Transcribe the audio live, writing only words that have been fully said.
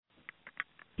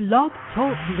Blog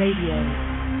Talk Radio.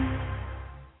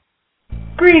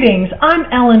 Greetings, I'm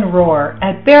Ellen Rohr.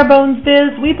 At Barebones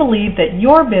Biz, we believe that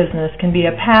your business can be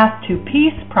a path to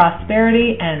peace,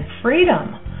 prosperity, and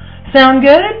freedom. Sound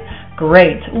good?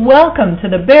 Great. Welcome to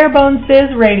the Barebones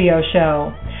Biz radio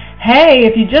show. Hey,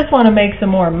 if you just want to make some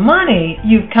more money,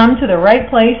 you've come to the right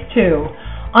place too.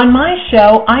 On my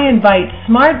show, I invite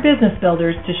smart business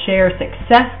builders to share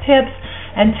success tips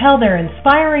and tell their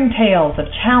inspiring tales of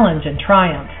challenge and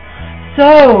triumph.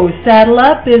 So, saddle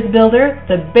up, Biz Builder.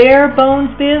 The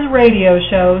Barebones Biz radio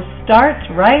show starts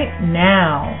right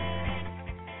now.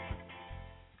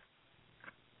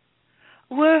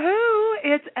 Woohoo!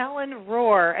 It's Ellen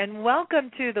Rohr, and welcome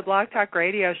to the Blog Talk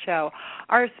Radio Show.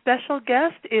 Our special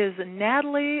guest is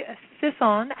Natalie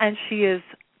Sisson, and she is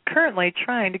currently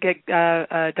trying to get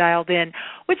dialed in,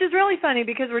 which is really funny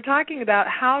because we're talking about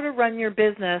how to run your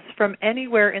business from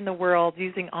anywhere in the world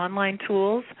using online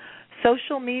tools,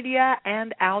 social media,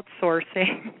 and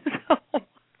outsourcing. So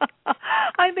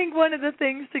I think one of the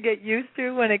things to get used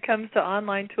to when it comes to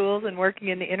online tools and working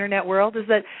in the Internet world is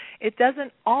that it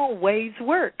doesn't always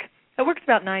work. It works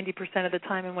about 90% of the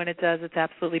time, and when it does, it's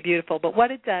absolutely beautiful. But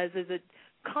what it does is it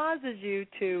causes you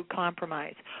to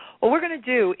compromise. What we're going to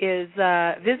do is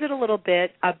visit a little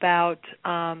bit about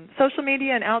social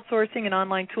media and outsourcing and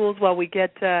online tools while we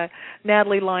get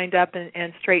Natalie lined up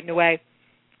and straightened away.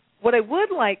 What I would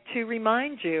like to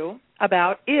remind you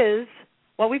about is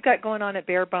what we've got going on at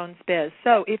Barebones Biz.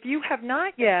 So if you have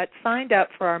not yet signed up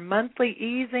for our monthly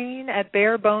e-zine at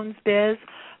Barebones Biz,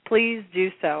 please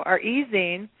do so. Our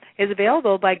e-zine is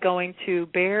available by going to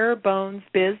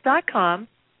barebonesbiz.com,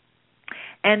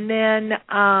 and then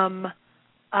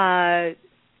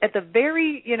at the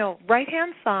very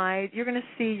right-hand side, you're going to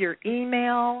see your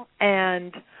email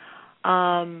and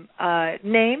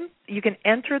name. You can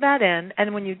enter that in,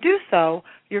 and when you do so,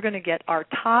 you're going to get our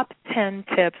top 10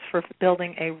 tips for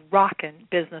building a rockin'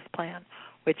 business plan,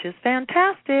 which is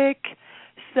fantastic.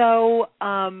 So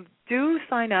do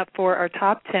sign up for our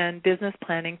top 10 business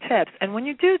planning tips. And when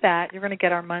you do that, you're going to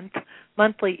get our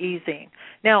monthly e-zine.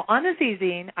 Now, on this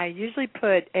e-zine, I usually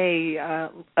put a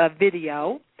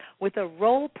video with a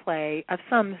role play of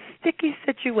some sticky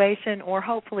situation or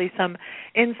hopefully some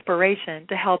inspiration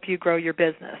to help you grow your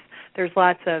business. There's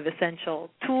lots of essential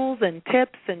tools and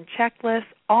tips and checklists.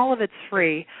 All of it's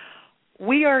free.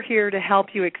 We are here to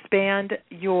help you expand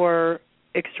your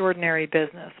extraordinary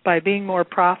business by being more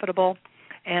profitable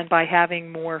and by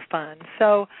having more fun.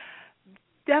 So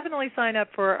definitely sign up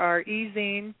for our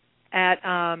e-zine at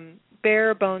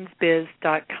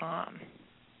barebonesbiz.com.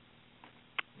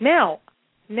 Now,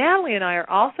 Natalie and I are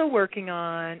also working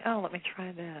on, let me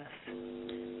try this.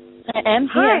 I am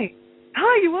here.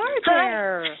 Hi, you are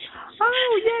there. Hi.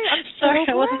 Oh, yay. I'm sorry,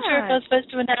 so I wasn't sure if I was supposed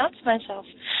to announce myself.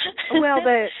 Well,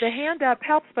 the hand up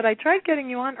helps, but I tried getting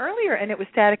you on earlier, and it was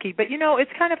staticky. But,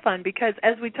 it's kind of fun because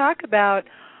as we talk about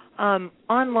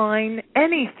online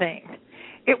anything,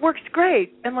 it works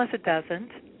great unless it doesn't,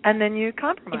 and then you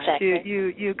compromise. Exactly.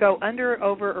 You go under,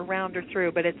 over, around, or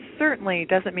through, but it certainly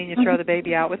doesn't mean you throw the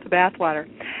baby out with the bathwater.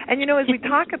 And, as we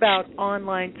talk about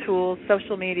online tools,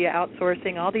 social media,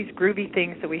 outsourcing, all these groovy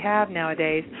things that we have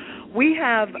nowadays, we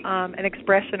have an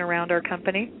expression around our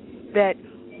company that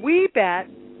we bet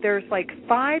there's like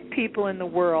 5 people in the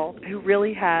world who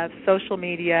really have social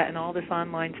media and all this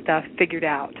online stuff figured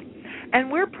out. And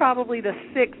we're probably the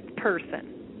 6th person.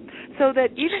 So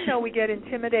that even though we get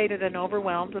intimidated and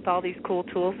overwhelmed with all these cool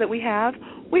tools that we have,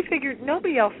 we figured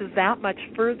nobody else is that much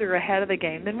further ahead of the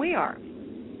game than we are.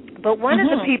 But one of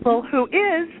the people who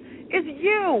is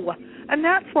you, and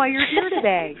that's why you're here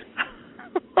today.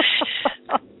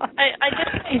 I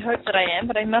definitely hope that I am,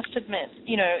 but I must admit,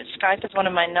 Skype is one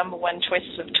of my number one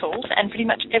choices of tools, and pretty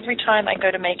much every time I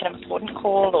go to make an important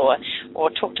call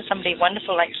or talk to somebody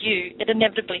wonderful like you, it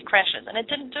inevitably crashes, and it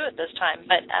didn't do it this time,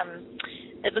 but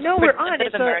it was we're on. a bit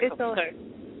of a miracle.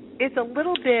 It's a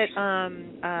little bit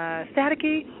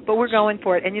staticky, but we're going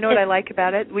for it. And you know what I like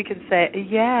about it? We can say,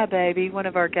 yeah, baby, one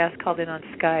of our guests called in on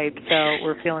Skype, so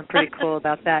we're feeling pretty cool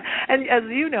about that. And as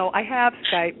you know, I have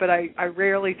Skype, but I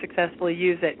rarely successfully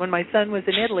use it. When my son was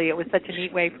in Italy, it was such a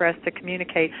neat way for us to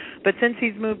communicate. But since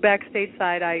he's moved back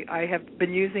stateside, I have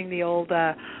been using the old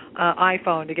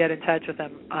iPhone to get in touch with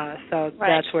him. So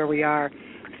That's where we are.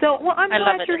 So, I'm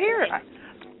glad you're here.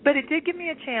 But it did give me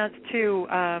a chance to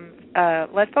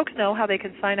let folks know how they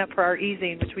can sign up for our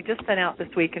e-zine, which we just sent out this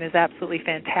week and is absolutely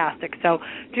fantastic. So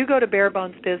do go to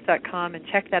barebonesbiz.com and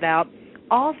check that out.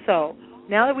 Also,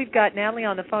 now that we've got Natalie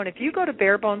on the phone, if you go to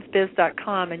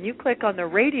barebonesbiz.com and you click on the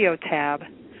radio tab,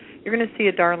 you're going to see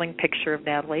a darling picture of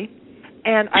Natalie.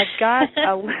 And I've got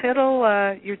a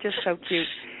little, you're just so cute,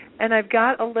 and I've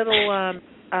got a little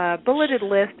bulleted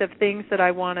list of things that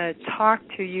I want to talk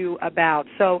to you about.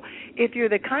 So if you're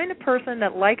the kind of person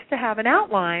that likes to have an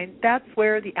outline, that's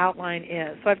where the outline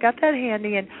is. So I've got that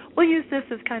handy, and we'll use this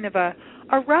as kind of a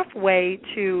rough way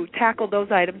to tackle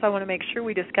those items. I want to make sure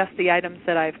we discuss the items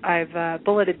that I've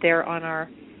bulleted there on our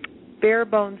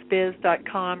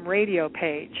barebonesbiz.com radio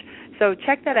page. So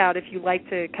check that out if you like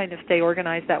to kind of stay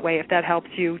organized that way. If that helps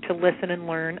you to listen and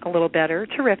learn a little better,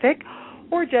 terrific.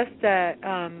 Or just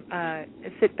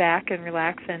sit back and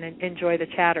relax and enjoy the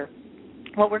chatter.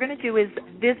 What we're going to do is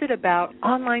visit about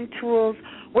online tools,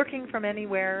 working from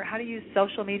anywhere, how to use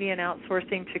social media and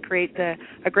outsourcing to create a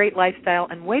great lifestyle.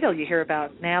 And wait till you hear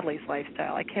about Natalie's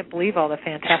lifestyle. I can't believe all the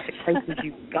fantastic places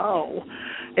you go.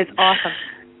 It's awesome.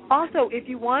 Also, if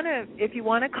you want to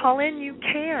call in, you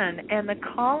can, and the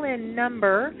call-in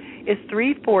number is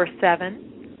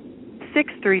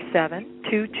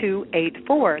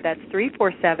 347-637-2284. That's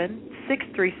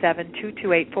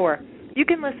 347-637-2284. You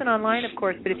can listen online, of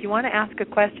course, but if you want to ask a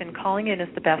question, calling in is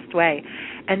the best way.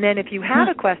 And then if you have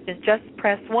a question, just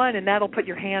press 1, and that'll put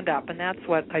your hand up, and that's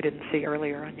what I didn't see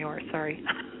earlier on yours. Sorry.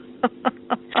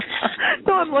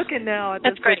 So I'm looking now at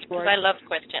this. That's great, because I love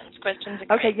questions. Questions are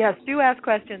great. Okay, yes, do ask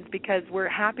questions, because we're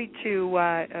happy to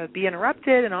be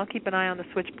interrupted, and I'll keep an eye on the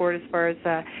switchboard as far as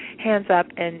hands up,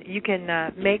 and you can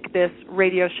make this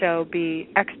radio show be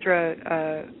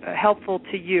extra helpful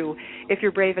to you if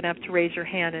you're brave enough to raise your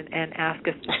hand and ask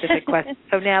a specific question.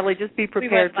 So, Natalie, just be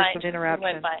prepared for some interruption.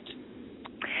 We won't bite.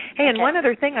 Hey, and one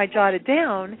other thing I jotted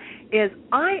down is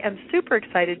I am super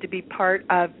excited to be part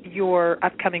of your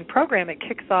upcoming program. It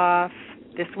kicks off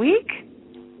this week.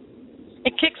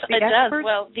 It does.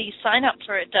 Well, the sign-up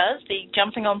for it does, the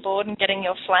jumping on board and getting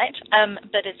your flight,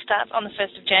 but it starts on the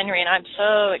 1st of January, and I'm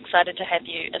so excited to have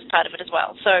you as part of it as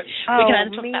well. So we can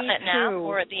either talk about that now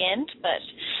or at the end, but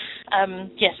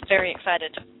yes, very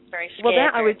excited. Very scared, well,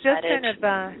 I was excited. just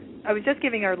I was just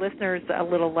giving our listeners a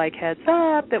little heads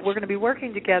up that we're going to be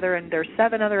working together, and there's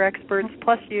 7 other experts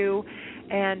plus you,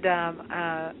 and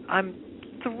I'm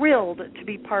thrilled to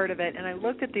be part of it. And I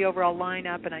looked at the overall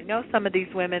lineup, and I know some of these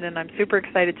women, and I'm super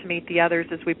excited to meet the others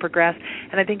as we progress.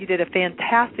 And I think you did a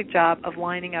fantastic job of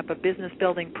lining up a business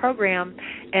building program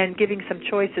and giving some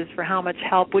choices for how much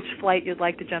help, which flight you'd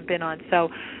like to jump in on. So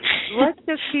let's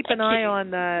just keep an eye on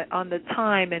the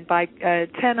time, and by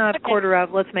 10 of, quarter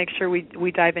of, let's make sure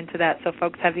we dive into that so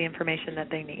folks have the information that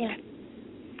they need. Yeah.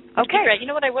 Okay. Great. You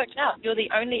know what I worked out? You're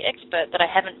the only expert that I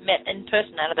haven't met in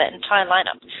person out of that entire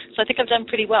lineup. So I think I've done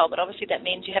pretty well, but obviously that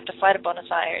means you have to fly to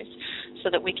Buenos Aires so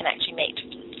that we can actually meet.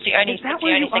 It's the only, is that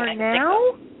where you are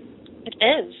now? It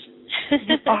is.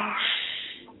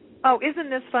 Oh,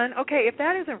 isn't this fun? Okay, if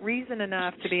that isn't reason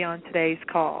enough to be on today's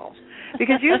call,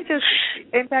 because you've just,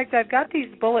 in fact, I've got these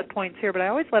bullet points here, but I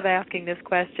always love asking this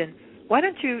question. Why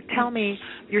don't you tell me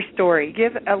your story?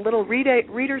 Give a little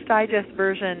Reader's Digest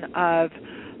version of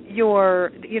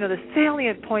your, the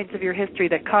salient points of your history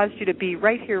that caused you to be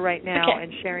right here, right now,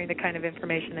 and sharing the kind of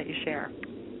information that you share.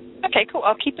 Okay, cool.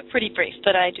 I'll keep it pretty brief,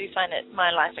 but I do find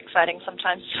my life exciting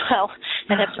sometimes as well,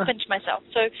 and have to pinch myself.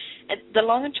 So the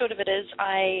long and short of it is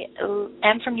I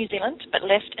am from New Zealand, but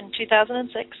left in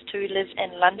 2006 to live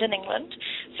in London, England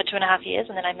for 2.5 years,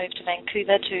 and then I moved to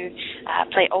Vancouver to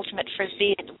play ultimate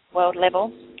frisbee at the world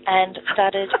level and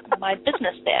started my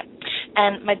business there.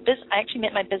 And I actually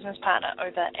met my business partner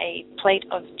over a plate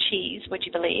of cheese, would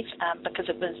you believe, because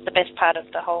it was the best part of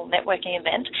the whole networking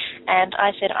event. And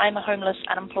I said, I'm a homeless,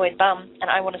 unemployed bum, and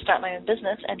I want to start my own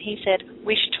business. And he said,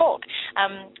 we should talk.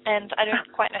 And I don't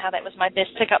quite know how that was my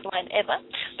best pickup line ever,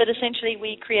 but essentially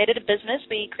we created a business.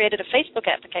 We created a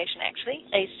Facebook application, actually,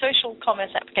 a social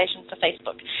commerce application for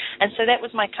Facebook. And so that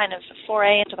was my kind of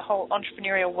foray into the whole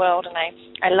entrepreneurial world, and I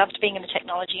loved being in the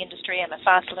technology industry. I'm a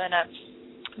fast learner,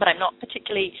 but I'm not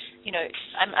particularly,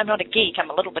 I'm not a geek. I'm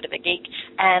a little bit of a geek.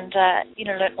 And,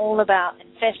 learn all about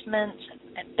investments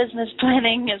and business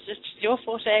planning is just your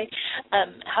forte,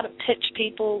 how to pitch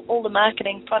people, all the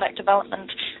marketing, product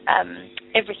development,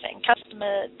 everything,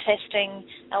 customer testing,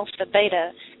 alpha,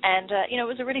 beta. And, it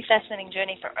was a really fascinating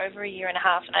journey for over 1.5 years,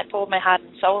 and I poured my heart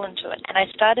and soul into it. And I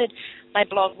started my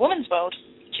blog, Woman's World,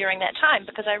 during that time,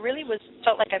 because I really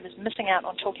felt like I was missing out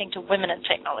on talking to women in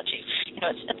technology.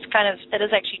 It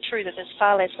is actually true that there's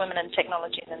far less women in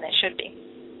technology than there should be.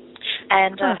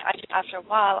 And after a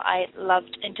while, I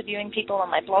loved interviewing people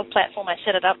on my blog platform. I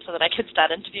set it up so that I could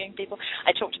start interviewing people.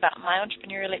 I talked about my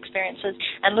entrepreneurial experiences,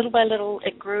 and little by little,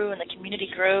 it grew, and the community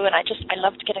grew, and I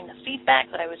loved getting the feedback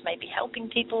that I was maybe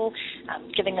helping people,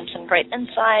 giving them some great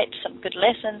insight, some good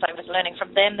lessons. I was learning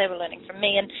from them, they were learning from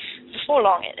me, and before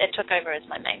long, it took over as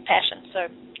my main passion. So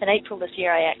in April this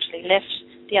year, I actually left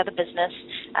the other business,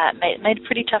 made a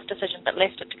pretty tough decision, but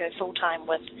left it to go full-time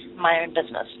with my own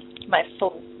business, my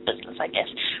full business, I guess.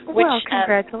 Well,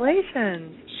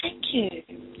 congratulations. Thank you.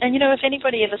 And, if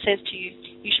anybody ever says to you,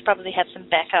 you should probably have some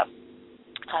backup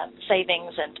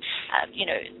savings and,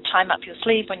 time up your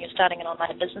sleeve when you're starting an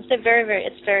online business, it's very,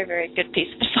 very good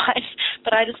piece of advice.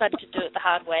 But I decided to do it the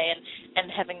hard way, and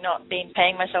having not been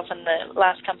paying myself in the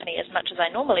last company as much as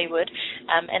I normally would,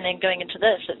 and then going into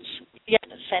this, it's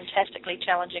a fantastically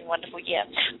challenging, wonderful year.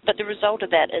 But the result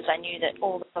of that is I knew that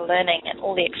all the learning and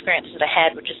all the experiences that I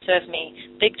had would just serve me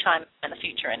big time in the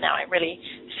future, and now I really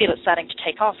feel it's starting to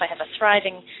take off. I have a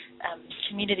thriving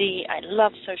community. I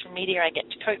love social media. I get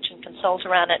to coach and consult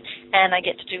around it, and I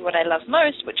get to do what I love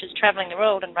most, which is traveling the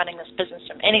world and running this business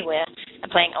from anywhere and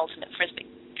playing ultimate frisbee.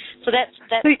 So that's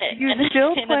it. You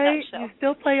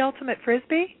still play ultimate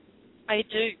frisbee? I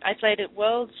do. I played at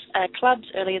World's clubs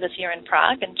earlier this year in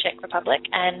Prague in Czech Republic,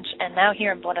 and now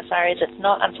here in Buenos Aires. It's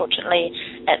not, unfortunately,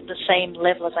 at the same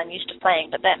level as I'm used to playing,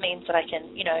 but that means that I can,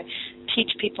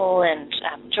 teach people and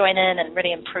join in and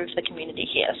really improve the community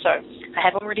here. So I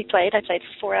have already played. I played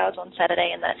for 4 hours on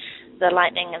Saturday in the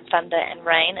lightning and thunder and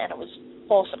rain, and it was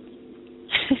awesome.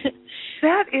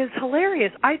 That is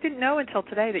hilarious. I didn't know until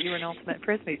today that you were an ultimate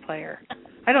frisbee player.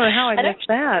 I don't know how I missed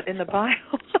that in the bio.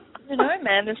 I know,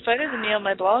 man. There's photos of me on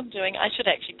my blog doing. I should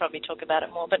actually probably talk about it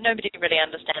more, but nobody really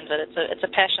understands it. It's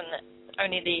a passion that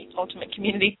only the ultimate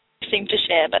community seem to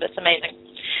share, but it's amazing.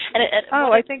 And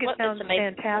I think it sounds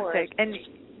fantastic. And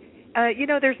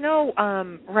there's no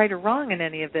right or wrong in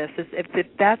any of this. If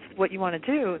that's what you want to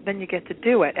do, then you get to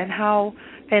do it. And how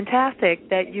fantastic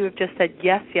that you have just said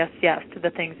yes to the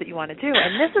things that you want to do.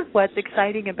 And this is what's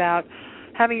exciting about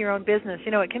having your own business.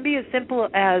 It can be as simple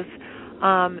as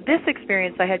this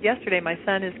experience I had yesterday. My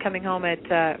son is coming home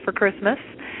for Christmas,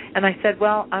 and I said,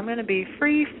 well, I'm going to be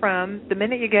free from the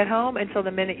minute you get home until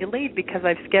the minute you leave because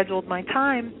I've scheduled my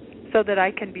time so that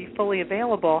I can be fully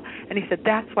available. And he said,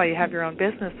 that's why you have your own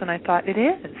business. And I thought, it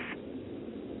is.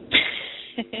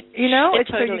 It's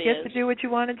totally so you get to do what you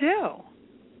want to do.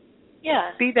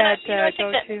 Yeah. Be that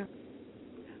go-to.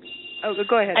 Oh,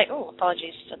 go ahead.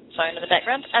 Apologies for the phone in the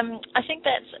background. I think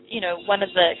that's, one of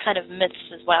the kind of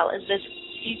myths as well is this: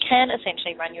 you can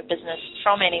essentially run your business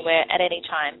from anywhere at any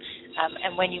time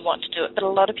and when you want to do it. But a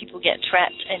lot of people get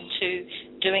trapped into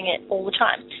doing it all the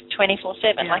time, 24/7.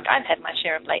 Yeah. Like I've had my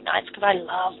share of late nights because I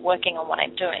love working on what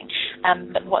I'm doing.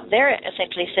 But what they're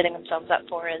essentially setting themselves up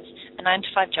for is a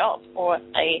 9-to-5 job or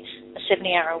a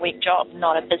 70-hour-a-week job,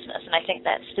 not a business. And I think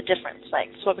that's the difference. So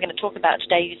what we're going to talk about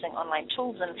today, using online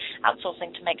tools and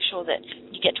outsourcing to make sure that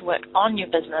you get to work on your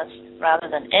business rather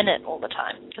than in it all the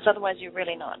time. Because otherwise you're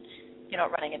not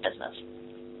running a business.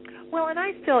 Well, and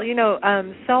I still,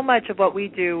 so much of what we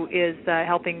do is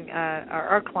helping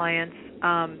our clients,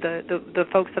 the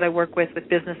folks that I work with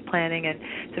business planning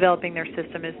and developing their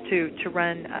system is to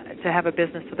have a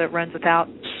business so that it runs without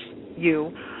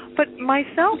you. But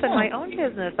myself and my own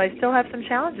business, I still have some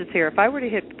challenges here. If I were to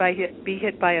be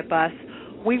hit by a bus,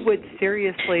 we would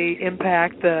seriously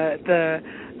impact the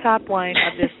top line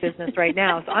of this business right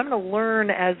now. So I'm going to learn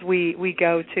as we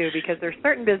go too, because there's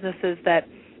certain businesses that,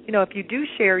 if you do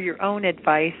share your own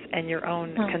advice and your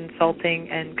own consulting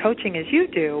and coaching as you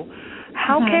do,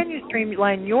 how can you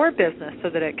streamline your business so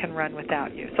that it can run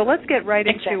without you? So let's get right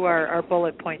into our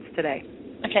bullet points today.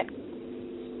 Okay.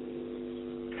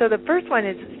 So the first one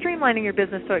is streamlining your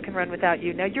business so it can run without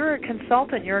you. Now, you're a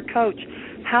consultant, you're a coach.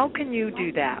 How can you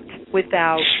do that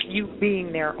without you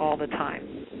being there all the time?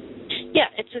 Yeah,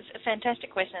 it's a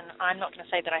fantastic question. I'm not going to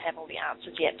say that I have all the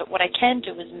answers yet, but what I can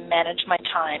do is manage my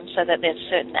time so that there's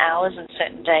certain hours and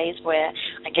certain days where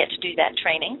I get to do that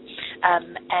training,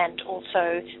 and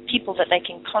also people that they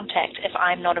can contact if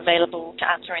I'm not available to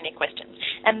answer any questions.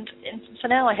 And for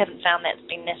now, I haven't found that's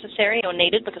been necessary or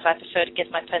needed because I prefer to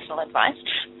give my personal advice,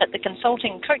 but the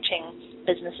consulting coaching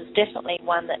business is definitely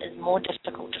one that is more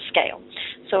difficult to scale.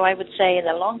 So I would say in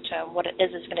the long term, what it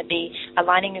is going to be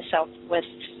aligning yourself with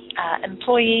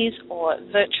employees or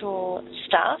virtual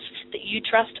staff that you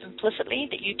trust implicitly,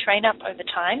 that you train up over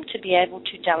time to be able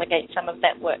to delegate some of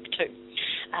that work to.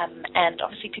 And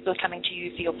obviously people are coming to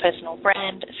you for your personal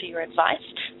brand, for your advice,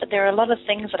 but there are a lot of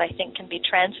things that I think can be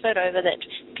transferred over that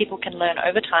people can learn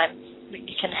over time, that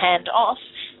you can hand off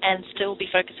and still be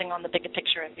focusing on the bigger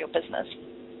picture of your business.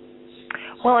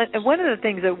 Well, and one of the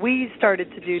things that we started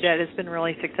to do that has been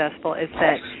really successful is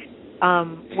that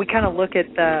we kind of look at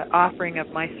the offering of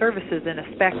my services in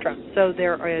a spectrum. So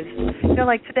there is,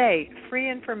 like today, free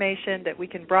information that we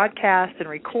can broadcast and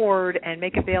record and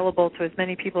make available to as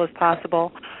many people as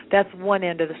possible. That's one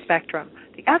end of the spectrum.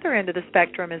 The other end of the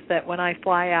spectrum is that when I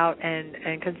fly out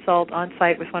and consult on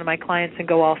site with one of my clients and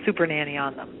go all super nanny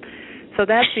on them. So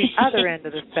that's the other end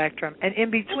of the spectrum. And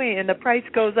in between, and the price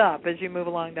goes up as you move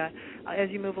along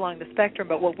the spectrum.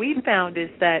 But what we've found is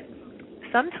that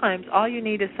sometimes all you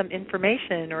need is some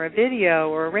information or a video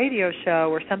or a radio show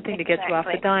or something to get you off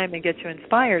the dime and get you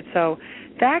inspired. So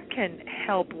that can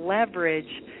help leverage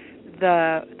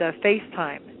the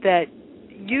FaceTime that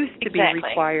used to be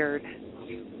required.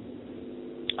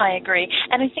 I agree.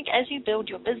 And I think as you build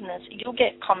your business, you'll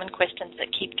get common questions that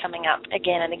keep coming up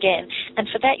again and again. And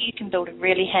for that, you can build a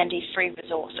really handy free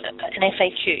resource, an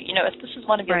FAQ. If this is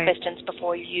one of your questions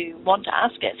before you want to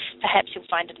ask it, perhaps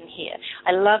you'll find it in here.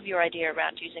 I love your idea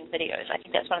around using videos. I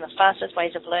think that's one of the fastest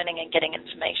ways of learning and getting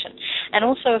information. And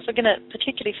also, if we're going to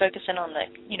particularly focus in on the,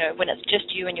 when it's just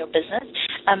you and your business,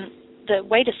 the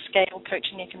way to scale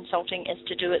coaching and consulting is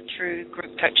to do it through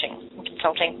group coaching and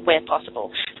consulting where possible.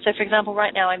 So, for example,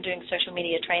 right now I'm doing social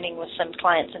media training with some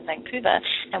clients in Vancouver,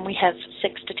 and we have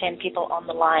 6 to 10 people on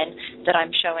the line that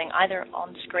I'm showing either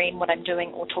on screen what I'm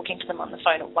doing or talking to them on the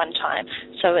phone at one time.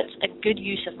 So it's a good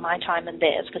use of my time and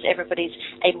theirs because everybody's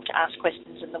able to ask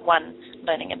questions in the one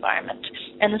learning environment.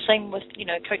 And the same with,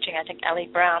 coaching. I think Ali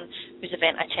Brown, whose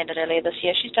event I attended earlier this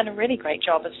year, she's done a really great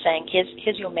job of saying,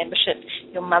 here's your membership,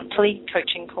 your monthly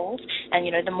coaching calls, and,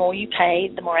 the more you pay,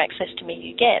 the more access to me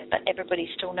you get, but everybody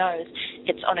still knows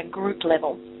it's on a group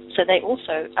level. So they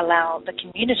also allow the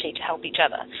community to help each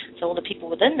other. So all the people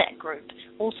within that group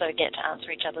also get to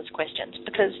answer each other's questions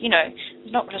because,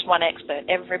 there's not just one expert.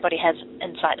 Everybody has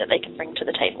insight that they can bring to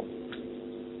the table.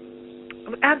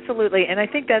 Absolutely, and I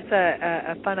think that's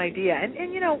a fun idea. And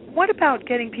what about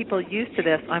getting people used to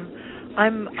this? I'm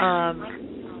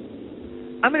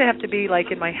going to have to be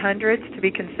like in my hundreds to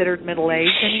be considered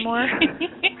middle-aged anymore.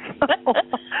 So,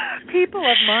 people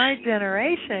of my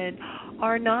generation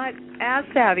are not as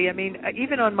savvy. I mean,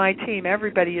 even on my team,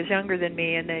 everybody is younger than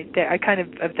me, and I kind of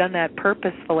have done that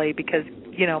purposefully because,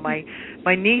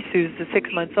 my niece, who's 6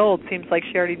 months old, seems like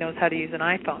she already knows how to use an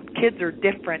iPhone. Kids are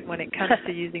different when it comes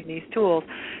to using these tools.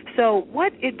 So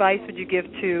what advice would you give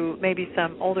to maybe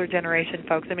some older generation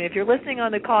folks? I mean, if you're listening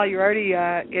on the call, you're already,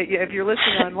 if you're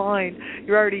listening online,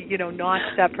 you're already,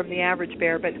 notched up from the average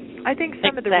bear. But I think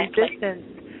some of the resistance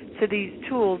to these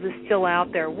tools is still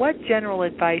out there. What general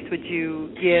advice would you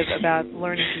give about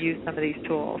learning to use some of these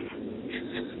tools?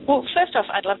 Well, first off,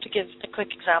 I'd love to give a quick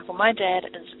example. My dad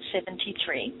is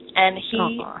 73, and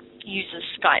he uses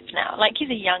Skype now. Like,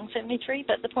 he's a young 73,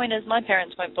 but the point is my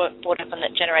parents weren't brought up in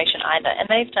that generation either, and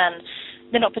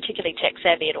they're not particularly tech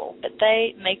savvy at all, but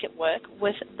they make it work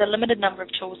with the limited number of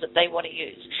tools that they want to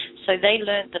use. So they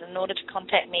learned that in order to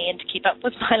contact me and to keep up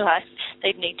with my life,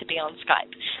 they'd need to be on Skype.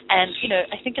 And,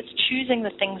 I think it's choosing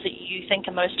the things that you think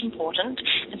are most important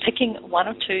and picking one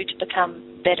or two to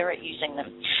become better at using them.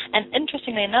 And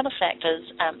interestingly, another fact is,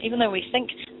 even though we think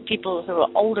people who are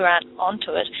older aren't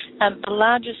onto it, the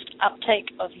largest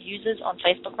uptake of users on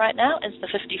Facebook right now is the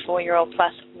 54-year-old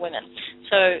plus women.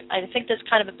 So I think there's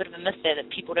kind of a bit of a myth there that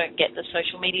people don't get the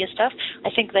social media stuff. I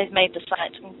think they've made the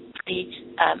sites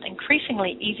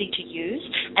increasingly easy to use,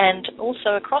 and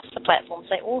also across the platforms,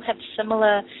 they all have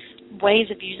similar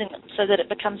ways of using them so that it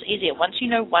becomes easier. Once you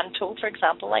know one tool, for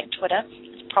example, like Twitter,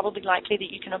 it's probably likely that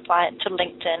you can apply it to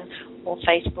LinkedIn or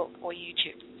Facebook or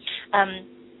YouTube.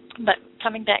 But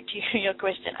coming back to your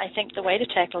question, I think the way to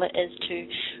tackle it is to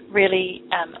really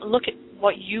look at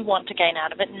what you want to gain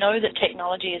out of it. Know that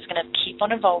technology is going to keep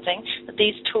on evolving, that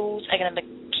these tools are going to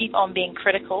keep on being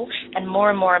critical and more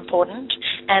important,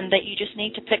 and that you just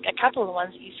need to pick a couple of the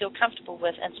ones that you feel comfortable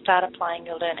with and start applying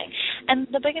your learning. And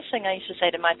the biggest thing I used to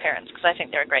say to my parents, because I think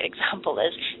they're a great example,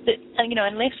 is that,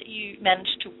 unless you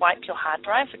manage to wipe your hard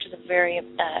drive, which is a very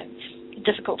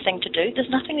difficult thing to do,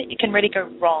 there's nothing that you can really go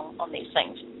wrong on these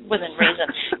things within reason.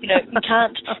 You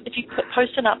can't, if you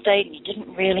post an update and you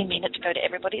didn't really mean it to go to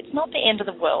everybody, it's not the end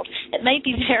of the world. It may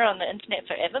be there on the internet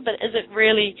forever, but is it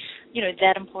really,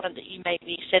 that important that you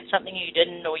maybe said something you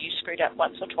didn't or you screwed up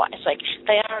once or twice? Like,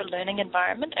 they are a learning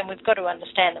environment, and we've got to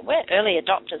understand that we're early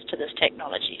adopters to this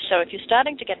technology. So if you're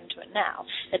starting to get into it now,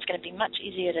 it's going to be much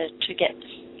easier to get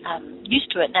used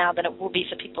to it now than it will be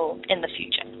for people in the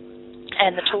future.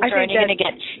 And the tools are only going to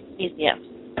get easier.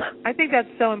 I think that's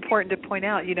so important to point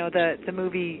out. You know, the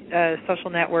movie Social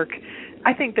Network.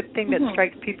 I think the thing that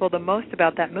strikes people the most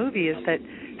about that movie is that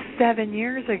 8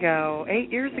 years ago,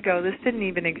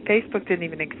 Facebook didn't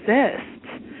even exist.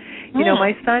 You know,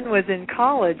 my son was in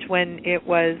college when it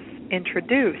was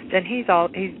introduced, and he's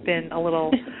been a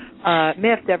little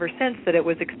miffed ever since that it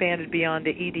was expanded beyond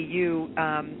the EDU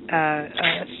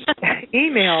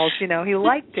emails. You know, he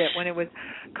liked it when it was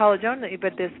college only,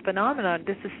 but this phenomenon,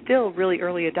 this is still really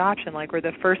early adoption. Like, we're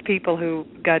the first people who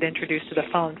got introduced to the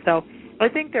phone. So I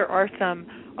think there are some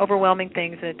overwhelming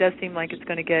things, and it does seem like it's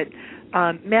going to get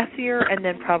messier and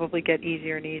then probably get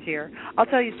easier and easier. I'll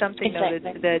tell you something, though,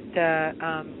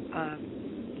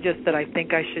 that I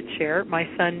think I should share. My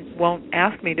son won't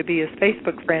ask me to be his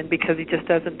Facebook friend because he just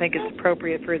doesn't think it's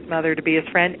appropriate for his mother to be his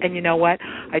friend. And you know what?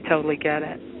 I totally get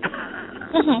it.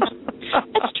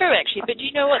 That's true, actually. But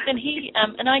you know what? Then he,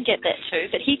 and I get that too,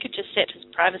 that he could just set his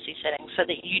privacy settings so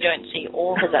that you don't see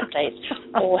all his updates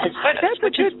or his photos,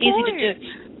 which is easy to do.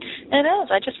 It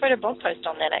is. I just wrote a blog post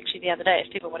on that actually the other day.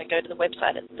 If people want to go to the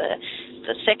website, it's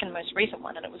the second most recent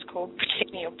one, and it was called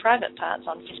Protecting Your Private Parts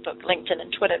on Facebook, LinkedIn,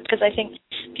 and Twitter, because I think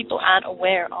people aren't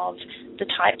aware of the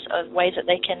types of ways that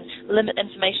they can limit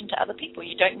information to other people.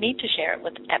 You don't need to share it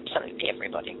with absolutely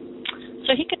everybody.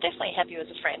 So he could definitely have you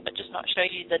as a friend, but just not show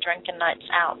you the drunken nights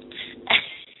out.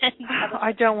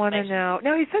 I don't want to know.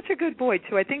 No, he's such a good boy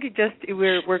too. I think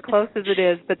we're close as it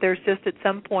is, but there's just at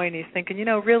some point he's thinking, you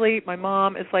know, really, my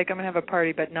mom is like, I'm gonna have a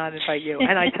party, but not invite you,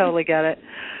 and I totally get it.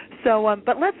 So,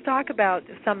 but let's talk about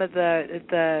some of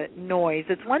the noise.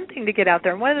 It's one thing to get out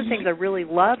there, and one of the things I really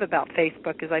love about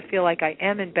Facebook is I feel like I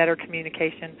am in better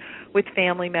communication with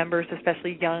family members,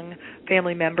 especially young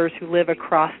family members who live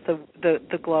across the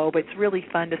globe. It's really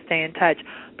fun to stay in touch.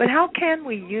 But how can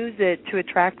we use it to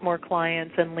attract more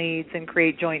clients and leads and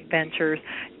create joint ventures?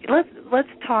 Let's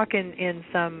talk in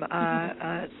some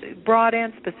broad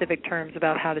and specific terms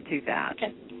about how to do that.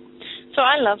 Okay. So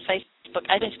I love Facebook.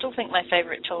 I still think my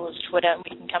favorite tool is Twitter, and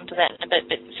we can come to that in a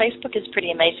bit, but Facebook is pretty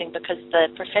amazing because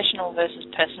the professional versus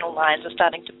personal lines are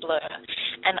starting to blur,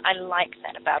 and I like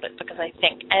that about it because I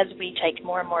think as we take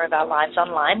more and more of our lives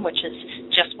online, which is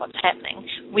just what's happening,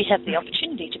 we have the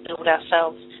opportunity to build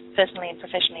ourselves personally and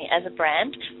professionally as a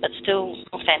brand, but still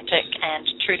authentic and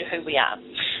true to who we are.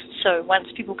 So once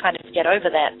people kind of get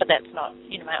over that, but that's not,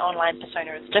 you know, my online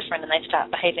persona is different, and they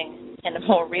start behaving in a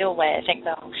more real way, I think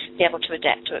they'll be able to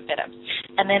adapt to it better.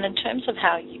 And then in terms of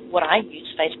what I use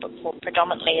Facebook for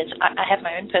predominantly is I have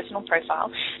my own personal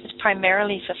profile. It's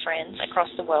primarily for friends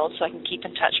across the world, so I can keep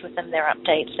in touch with them, their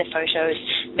updates, their photos,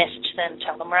 message them,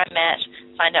 tell them where I'm at,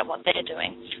 find out what they're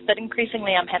doing. But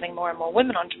increasingly I'm having more and more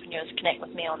women entrepreneurs connect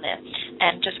with me on there.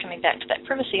 And just coming back to that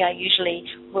privacy, I usually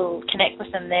will connect with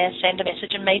them there, send a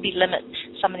message, and maybe limit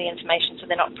some of the information so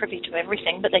they're not privy to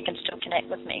everything, but they can still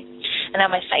connect with me. And now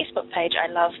my Facebook page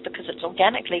I love because it's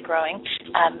organically growing.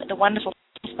 The wonderful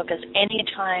Facebook is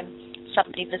anytime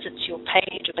somebody visits your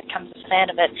page or becomes a fan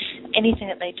of it,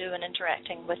 anything that they do in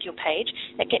interacting with your page,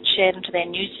 it gets shared into their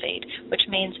newsfeed, which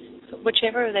means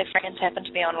whichever of their friends happen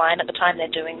to be online at the time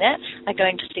they're doing that are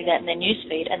going to see that in their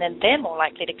newsfeed, and then they're more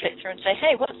likely to click through and say,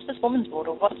 hey, what's this woman's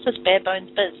board, or what's this bare bones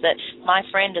biz that my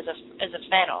friend is a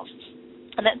fan of?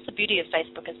 And that's the beauty of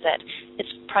Facebook, is that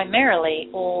it's primarily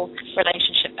all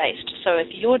relationship-based. So if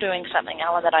you're doing something,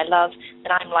 Alan, that I love,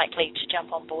 then I'm likely to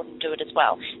jump on board and do it as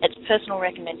well. It's personal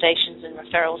recommendations and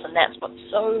referrals, and that's what's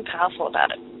so powerful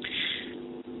about it.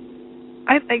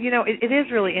 It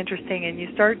is really interesting, and you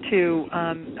start to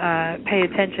pay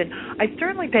attention. I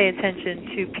certainly pay attention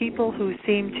to people who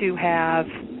seem to have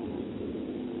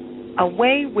a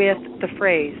way with the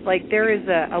phrase. Like, there is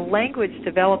a language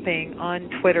developing on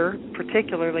Twitter,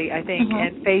 particularly, I think,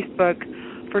 and Facebook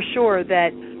for sure,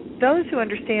 that those who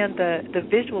understand the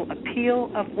visual appeal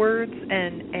of words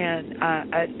and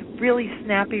a really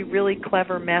snappy, really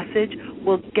clever message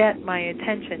will get my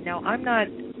attention. Now, I'm not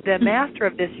the master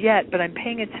of this yet, but I'm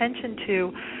paying attention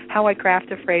to how I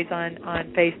craft a phrase on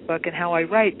Facebook and how I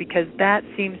write, because that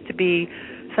seems to be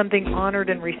something honored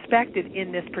and respected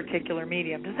in this particular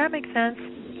medium. Does that make sense?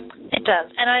 It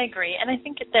does, and I agree. And I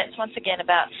think that's once again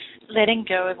about letting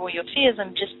go of all your fears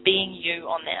and just being you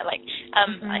on there. Like,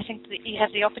 I think that you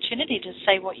have the opportunity to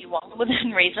say what you want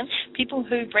within reason. People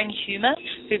who bring humor,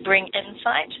 who bring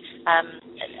insight,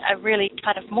 are really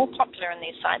kind of more popular in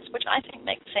these sites, which I think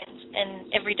makes sense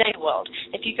in everyday world.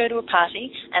 If you go to a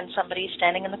party and somebody's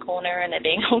standing in the corner and they're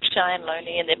being all shy and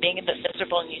lonely and they're being a bit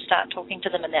miserable, and you start talking to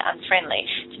them and they're unfriendly,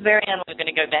 it's very unlikely you're going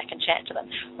to go back and chat to them.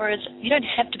 Whereas you don't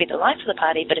have to be the life of the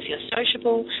party, but if you're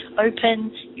sociable,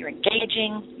 open, you're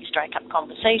engaging, you strike up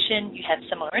conversation, you have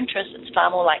similar interests, it's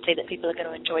far more likely that people are going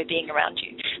to enjoy being around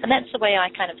you. And that's the way I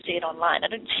kind of see it online. I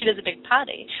don't see it as a big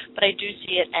party, but I do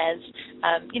see it as,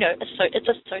 it's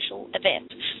a social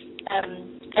event.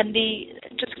 And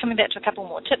just coming back to a couple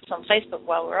more tips on Facebook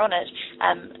while we're on it,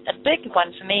 a big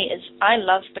one for me is I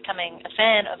love becoming a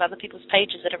fan of other people's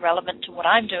pages that are relevant to what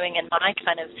I'm doing and my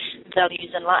kind of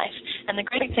values in life. And the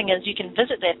great thing is you can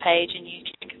visit their page and you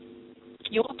can,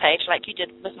 your page, like you did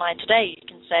with mine today, you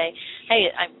can say, hey,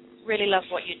 I really love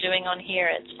what you're doing on here.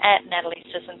 It's at Natalie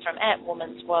Sisson from at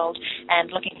Woman's World, and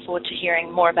looking forward to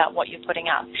hearing more about what you're putting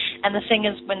up. And the thing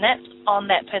is, when that's on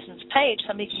that person's page,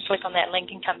 somebody can click on that link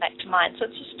and come back to mine. So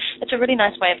it's a really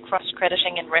nice way of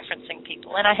cross-crediting and referencing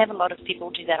people. And I have a lot of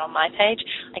people do that on my page.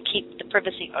 I keep the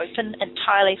privacy open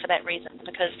entirely for that reason,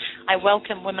 because I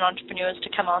welcome women entrepreneurs to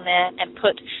come on there and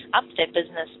put up their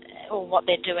business or what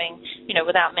they're doing,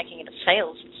 without making it a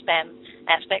sales spam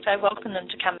aspect. I welcome them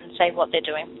to come and say what they're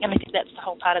doing. And I think that's the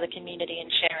whole part of the community and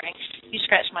sharing. You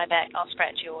scratch my back, I'll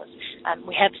scratch yours.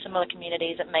 We have similar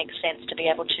communities. It makes sense to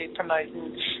be able to promote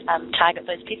and target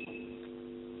those people.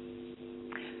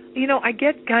 I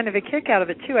get kind of a kick out of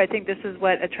it, too. I think this is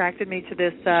what attracted me to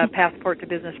this Passport to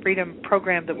Business Freedom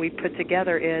program that we put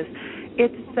together is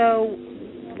it's so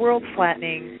world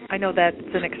flattening. I know that's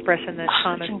an expression that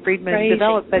Thomas Friedman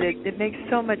developed, but it makes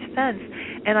so much sense.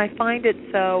 And I find it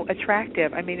so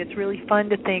attractive. I mean, it's really fun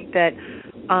to think that,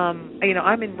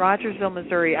 I'm in Rogersville,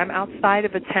 Missouri. I'm outside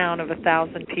of a town of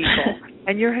 1,000 people,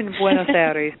 and you're in Buenos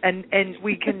Aires, and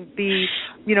we can be,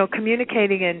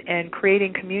 communicating and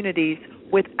creating communities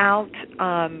without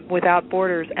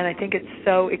borders. And I think it's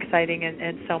so exciting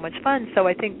and so much fun. So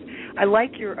I think I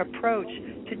like your approach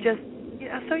to just,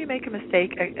 so you make a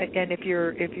mistake, and if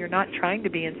you're not trying to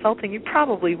be insulting, you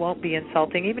probably won't be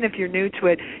insulting. Even if you're new to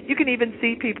it, you can even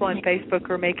see people on Facebook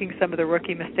who are making some of the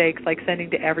rookie mistakes, like sending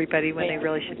to everybody when they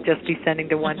really should just be sending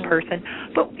to one person.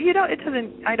 But it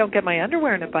doesn't. I don't get my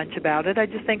underwear in a bunch about it. I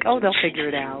just think, they'll figure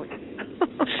it out.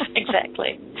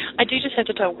 Exactly. I do just have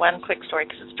to tell one quick story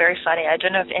because it's very funny. I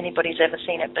don't know if anybody's ever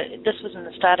seen it, but this was in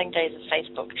the starting days of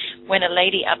Facebook when a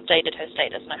lady updated her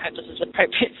status, and I hope this is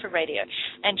appropriate for radio,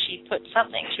 and she put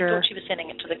something. She thought she was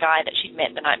sending it to the guy that she'd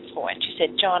met the night before, and she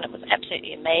said, John, it was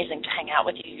absolutely amazing to hang out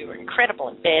with you. You were incredible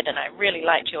in bed, and I really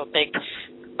liked your big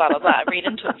blah, blah, blah, read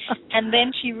into it. And then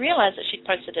she realized that she'd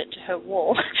posted it to her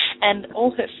wall, and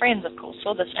all her friends, of course,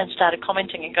 saw this and started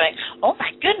commenting and going, oh, my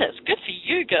goodness, good for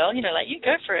you, girl, you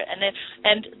go for it.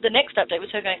 And the next update was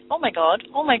her going, oh, my God,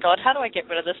 how do I get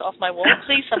rid of this off my wall?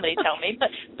 Please, somebody tell me.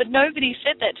 But nobody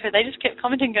said that to her. They just kept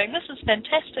commenting, going, this is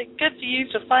fantastic, good for you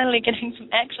for finally getting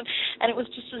some action. And it was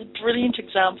just a brilliant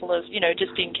example of,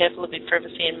 just being careful of your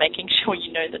privacy and making sure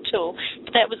you know the tool.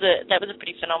 But that was a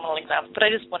pretty phenomenal example. But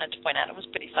I just wanted to point out it was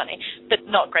pretty funny, but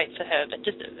not great for her, but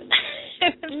just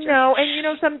no,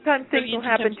 and sometimes things will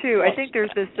happen too. I think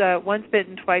there's this once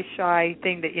bitten, twice shy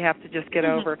thing that you have to just get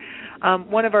over.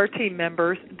 One of our team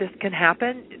members, this can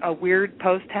happen, a weird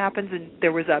post happens, and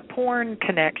there was a porn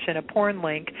connection, a porn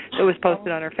link that was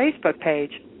posted on her Facebook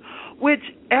page, which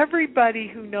everybody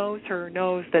who knows her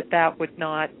knows that would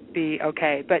not be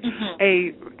okay. But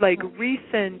a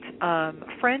recent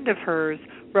friend of hers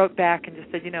wrote back and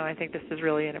just said, I think this is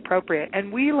really inappropriate.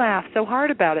 And we laughed so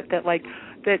hard about it that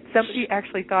somebody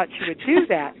actually thought she would do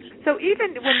that. So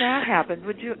even when that happens,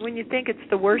 when you think it's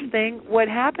the worst thing, what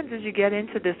happens as you get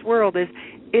into this world is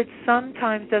it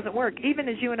sometimes doesn't work. Even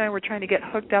as you and I were trying to get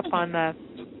hooked up on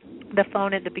the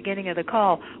phone at the beginning of the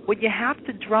call, what you have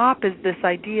to drop is this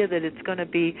idea that it's going to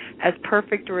be as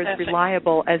perfect or as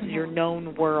reliable as your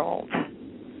known world.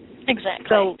 Exactly.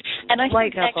 So, and I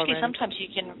think actually sometimes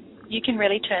you can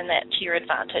really turn that to your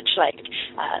advantage. Like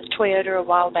Toyota a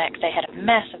while back, they had a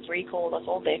massive recall of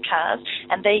all their cars,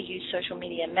 and they used social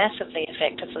media massively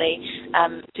effectively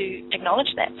to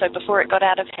acknowledge that. So before it got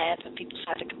out of hand and people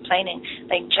started complaining,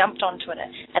 they jumped onto it,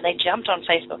 and they jumped on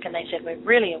Facebook, and they said, we're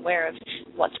really aware of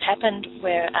what's happened.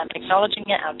 We're acknowledging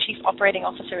it. Our chief operating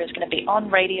officer is going to be on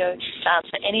radio to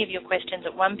answer any of your questions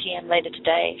at 1 p.m. later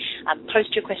today.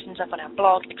 Post your questions up on our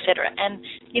blog, etc. And,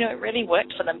 it really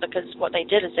worked for them, because what they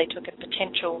did is they took a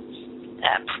potential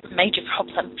major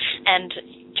problem and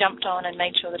jumped on and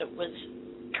made sure that it was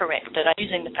corrected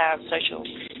using the power of social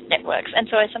networks. And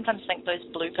so I sometimes think those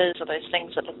bloopers or those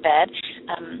things that look bad,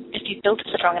 if you've built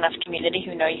a strong enough community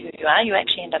who know who you are, you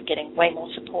actually end up getting way more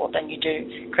support than you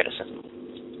do criticism.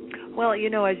 Well,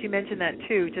 as you mentioned that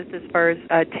too, just as far as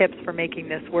tips for making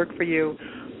this work for you,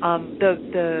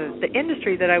 the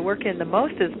industry that I work in the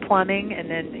most is plumbing, and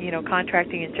then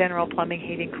contracting in general, plumbing,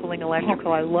 heating, cooling,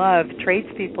 electrical. I love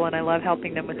tradespeople, and I love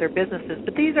helping them with their businesses.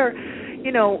 But these are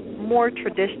more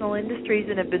traditional industries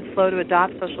and have been slow to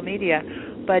adopt social media.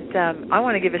 But I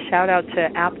want to give a shout out to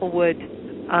Applewood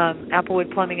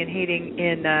Applewood Plumbing and Heating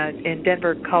in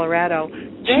Denver, Colorado,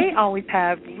 they always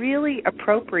have really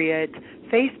appropriate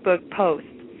Facebook posts,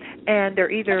 and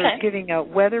they're either giving a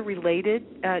weather-related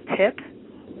tip,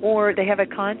 or they have a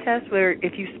contest where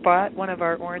if you spot one of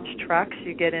our orange trucks,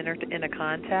 you get entered in a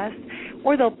contest.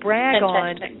 Or they'll brag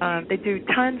on, they do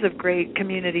tons of great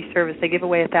community service. They give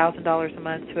away $1,000 a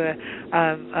month to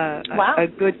a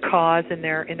good cause in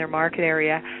their market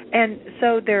area. And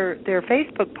so their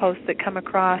Facebook posts that come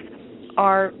across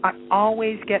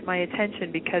always get my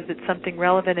attention because it's something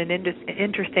relevant and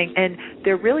interesting, and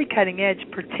they're really cutting edge,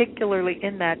 particularly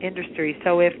in that industry.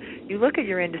 So if you look at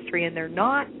your industry and they're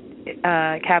not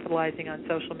capitalizing on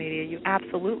social media, you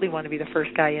absolutely want to be the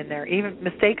first guy in there, even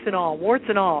mistakes and all, warts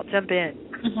and all, jump in.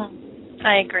 Mm-hmm.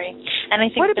 I agree. And I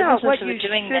think what about what you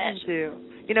doing shouldn't do?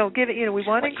 We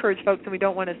want to encourage folks and we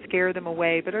don't want to scare them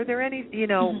away, but are there any,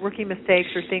 rookie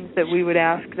mistakes or things that we would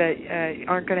ask that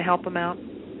aren't going to help them out?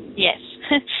 Yes.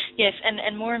 Yes,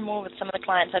 and more with some of the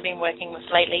clients I've been working with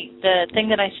lately, the thing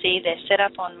that I see, they're set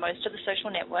up on most of the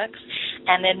social networks,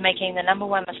 and they're making the number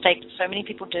one mistake that so many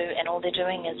people do, and all they're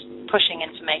doing is pushing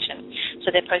information.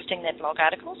 So they're posting their blog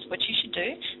articles, which you should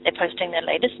do. They're posting their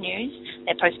latest news.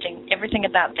 They're posting everything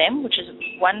about them, which is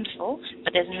wonderful,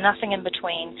 but there's nothing in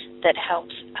between that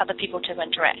helps other people to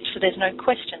interact. So there's no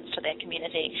questions to their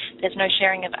community. There's no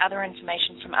sharing of other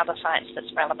information from other sites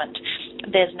that's relevant.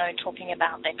 There's no talking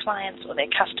about their clients or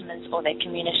their customers or their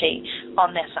community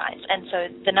on their sites. And so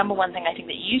the number one thing I think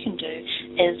that you can do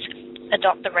is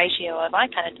adopt the ratio of, I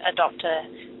kind of adopt a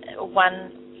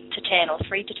 1 to 10 or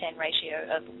 3 to 10 ratio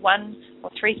of 1 or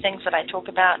 3 things that I talk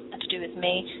about to do with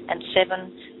me, and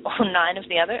 7 or 9 of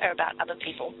the other are about other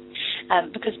people.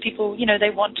 Because people, they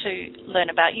want to learn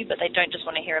about you, but they don't just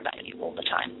want to hear about you all the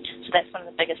time. So that's one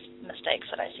of the biggest mistakes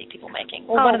that I see people making.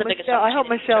 Or one of the biggest. I hope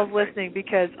Michelle's listening,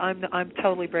 because I'm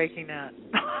totally breaking that.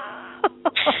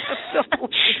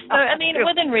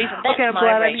 Within reason. That's okay, I'm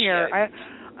glad ratio. I'm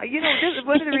here. This is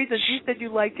one of the reasons you said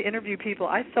you like to interview people.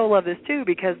 I so love this too,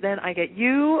 because then I get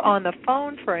you on the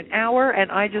phone for an hour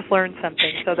and I just learned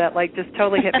something. So that just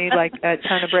totally hit me like a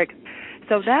ton of bricks.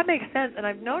 So that makes sense, and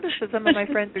I've noticed that some of my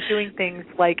friends are doing things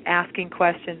like asking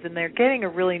questions, and they're getting a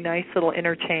really nice little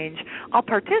interchange. I'll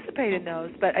participate in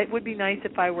those, but it would be nice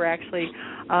if I were actually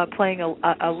playing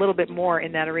a little bit more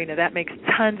in that arena. That makes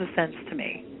tons of sense to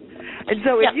me. And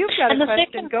so if you've got a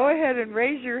question, go ahead and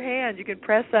raise your hand. You can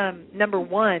press number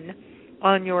 1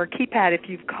 on your keypad if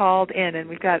you've called in, and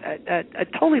we've got a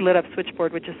totally lit up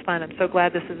switchboard, which is fun. I'm so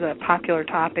glad this is a popular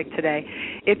topic today.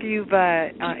 If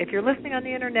you're listening on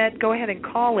the internet, go ahead and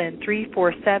call in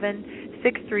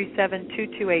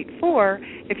 347-637-2284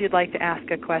 if you'd like to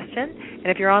ask a question. And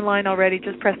if you're online already,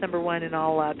 just press number 1 and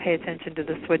I'll pay attention to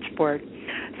the switchboard.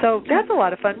 So that's a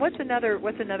lot of fun. What's another thing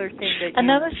that you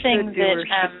should do or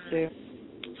should do?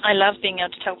 I love being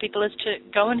able to tell people is to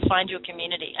go and find your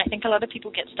community. I think a lot of people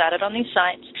get started on these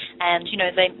sites and,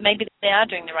 maybe they are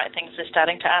doing the right things. They're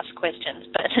starting to ask questions,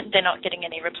 but they're not getting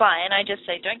any reply. And I just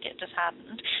say, don't get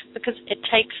disheartened, because it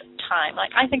takes time. Like,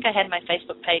 I think I had my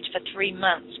Facebook page for 3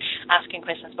 months asking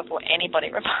questions before anybody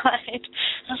replied.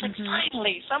 I was like,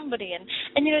 finally, somebody. And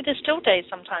there's still days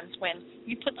sometimes when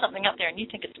you put something up there and you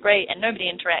think it's great and nobody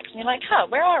interacts. And you're like,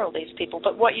 where are all these people?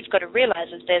 But what you've got to realize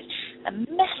is there's a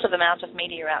massive amount of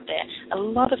media out there, a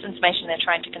lot of information they're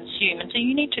trying to consume. And so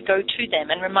you need to go to them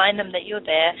and remind them that you're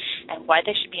there and why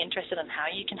they should be interested and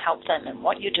how you can help them and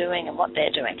what you're doing and what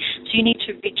they're doing. So you need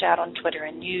to reach out on Twitter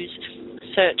and use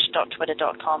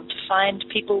search.twitter.com to find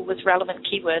people with relevant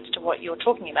keywords to what you're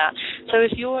talking about. So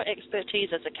if your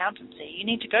expertise is accountancy, you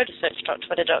need to go to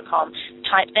search.twitter.com,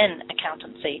 type in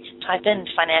accountancy, type in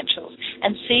financials,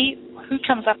 and see who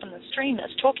comes up in the stream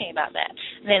that's talking about that.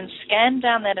 And then scan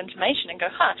down that information and go,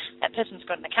 that person's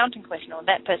got an accounting question, or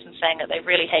that person's saying that they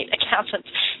really hate accountants.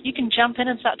 You can jump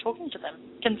in and start talking to them,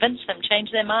 convince them,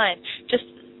 change their mind, just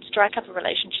strike up a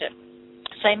relationship.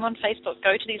 Same on Facebook.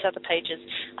 Go to these other pages.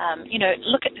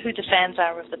 Look at who the fans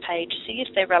are of the page. See if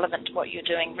they're relevant to what you're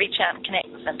doing. Reach out and connect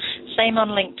with them. Same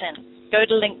on LinkedIn. Go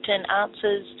to LinkedIn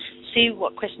Answers. See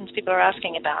what questions people are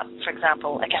asking about, for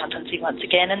example, accountancy once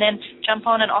again, and then jump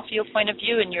on and offer your point of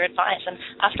view and your advice. And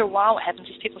after a while, what happens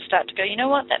is people start to go, you know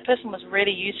what, that person was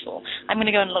really useful. I'm going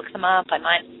to go and look them up. I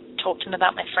might talk to them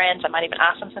about my friends. I might even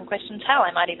ask them some questions. Hell,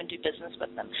 I might even do business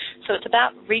with them. So it's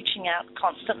about reaching out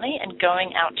constantly and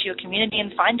going out to your community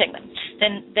and finding them.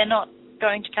 Then they're not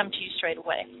going to come to you straight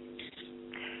away.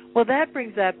 Well, that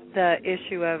brings up the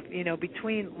issue of,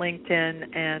 between LinkedIn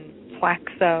and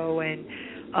Plaxo and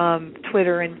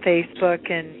Twitter and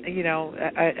Facebook and,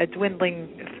 a dwindling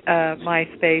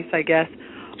MySpace, I guess.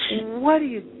 What do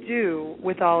you do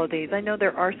with all of these? I know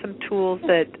there are some tools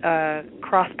that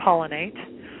cross-pollinate,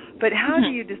 but how do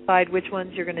you decide which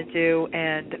ones you're going to do,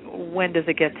 and when does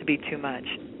it get to be too much?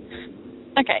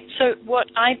 Okay, so what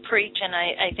I preach, and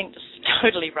I think this is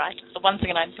totally right, the one thing,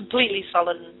 and I'm completely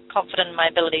solid and confident in my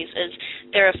abilities, is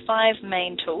there are 5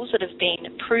 main tools that have been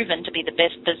proven to be the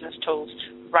best business tools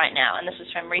right now, and this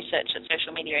is from research at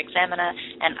Social Media Examiner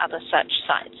and other such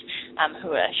sites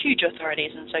who are huge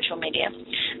authorities in social media.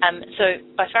 So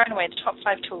by far and away, the top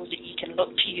 5 tools that you can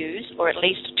look to use, or at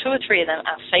least 2 or 3 of them,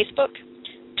 are Facebook,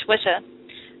 Twitter,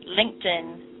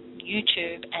 LinkedIn,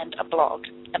 YouTube, and a blog,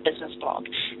 a business blog.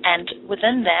 And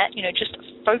within that, just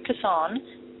focus on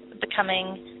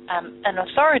becoming an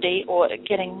authority or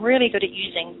getting really good at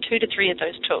using 2 to 3 of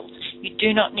those tools. You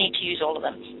do not need to use all of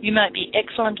them. You might be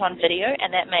excellent on video,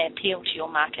 and that may appeal to your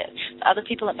market. For other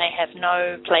people, it may have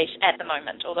no place at the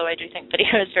moment, although I do think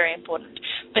video is very important.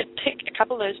 But pick a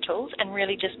couple of those tools and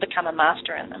really just become a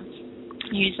master in them.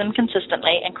 Use them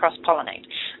consistently and cross-pollinate.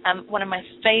 One of my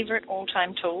favorite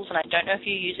all-time tools, and I don't know if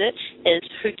you use it, is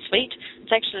Hootsuite.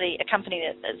 It's actually a company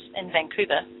that is in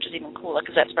Vancouver, which is even cooler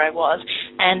because that's where I was,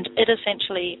 and it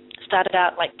essentially started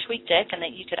out like TweetDeck, and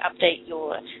that you could update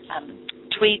your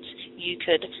tweets. You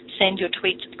could send your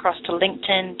tweets across to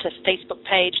LinkedIn, to Facebook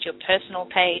page, to your personal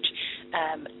page,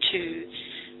 to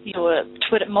your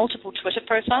multiple Twitter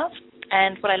profiles.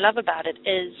 And what I love about it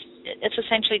is it's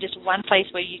essentially just one place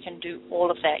where you can do all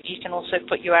of that. You can also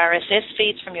put your RSS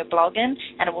feeds from your blog in,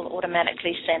 and it will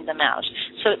automatically send them out.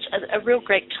 So it's a real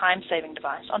great time-saving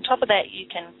device. On top of that, you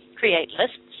can create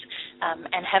lists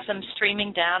and have them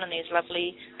streaming down in these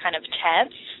lovely kind of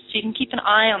tabs. So you can keep an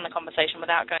eye on the conversation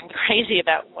without going crazy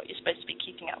about what you're supposed to be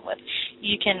keeping up with.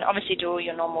 You can obviously do all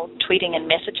your normal tweeting and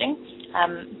messaging,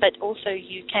 but also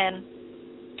you can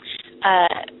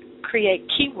create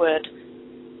keyword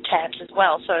tabs as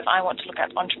well. So if I want to look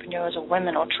up entrepreneurs or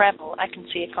women or travel, I can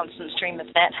see a constant stream of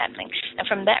that happening. And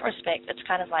from that respect, it's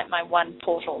kind of like my one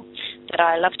portal that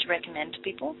I love to recommend to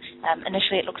people.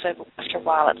 Initially, it looks over after a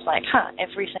while. It's like,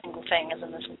 every single thing is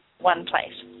in this one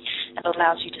place. It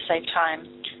allows you to save time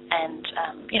and,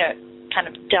 kind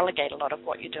of delegate a lot of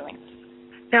what you're doing.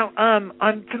 Now,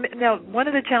 one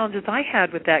of the challenges I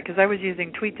had with that, because I was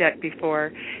using TweetDeck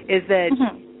before, is that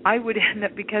I would end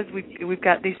up, because we've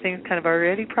got these things kind of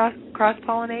already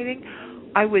cross-pollinating,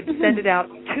 I would send it out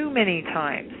too many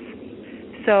times.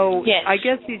 So yes. I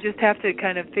guess you just have to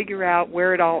kind of figure out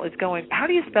where it all is going. How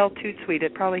do you spell Hootsuite?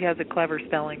 It probably has a clever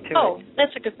spelling to it. Oh,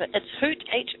 that's a good bit. It's Hoot,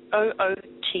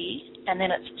 H-O-O-T, and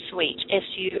then it's Suite,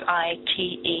 S-U-I-T-E.com.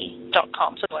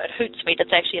 So the word Hootsuite,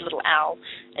 it's actually a little owl,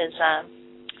 is,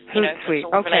 Hootsuite.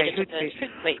 Okay, Hootsuite.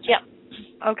 Hootsuite, yeah.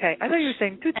 Okay, I thought you were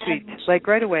saying Hootsuite, like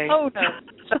right away. Oh, no,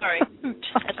 sorry. Hoot,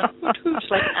 as a hoot,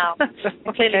 like an owl. I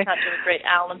clearly can't do a great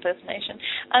owl impersonation.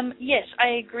 Yes,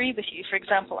 I agree with you. For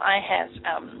example, I have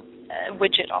a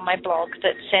widget on my blog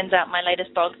that sends out my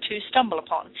latest blog to stumble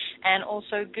upon, and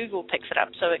also Google picks it up,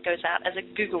 so it goes out as a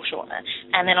Google shortener.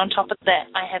 And then on top of that,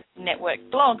 I have network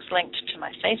blogs linked to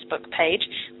my Facebook page,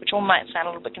 which all might sound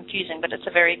a little bit confusing, but it's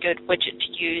a very good widget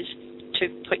to use to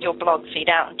put your blog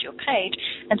feed out into your page.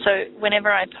 And so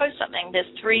whenever I post something, there's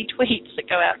 3 tweets that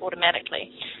go out automatically.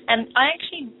 And I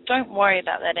actually don't worry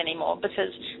about that anymore,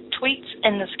 because tweets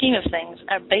in the scheme of things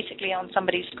are basically on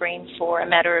somebody's screen for a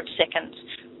matter of seconds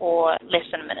or less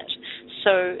than a minute.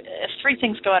 So if 3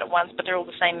 things go out at once but they're all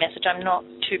the same message, I'm not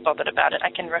too bothered about it. I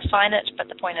can refine it,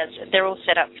 but the point is they're all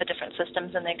set up for different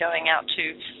systems and they're going out to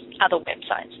other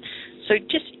websites. So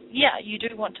just, you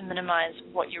do want to minimize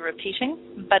what you're repeating,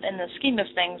 but in the scheme of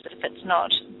things, if it's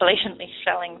not blatantly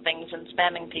selling things and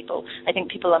spamming people, I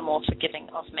think people are more forgiving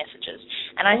of messages.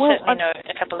 And I certainly know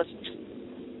a couple of,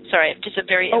 just a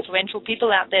very influential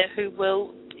people out there who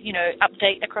will,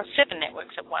 update across 7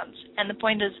 networks at once. And the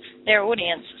point is their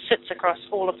audience sits across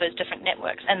all of those different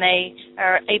networks, and they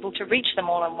are able to reach them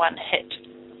all in one hit.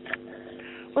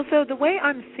 Well, so the way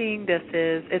I'm seeing this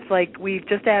is, it's like we've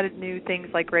just added new things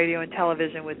like radio and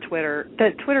television with Twitter.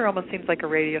 That Twitter almost seems like a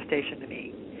radio station to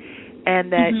me,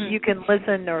 and that you can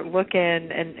listen or look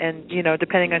in, and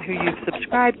depending on who you've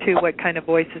subscribed to, what kind of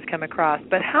voices come across.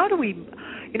 But how do we,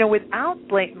 without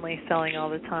blatantly selling all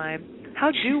the time, how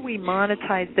do we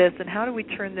monetize this, and how do we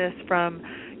turn this from,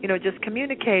 just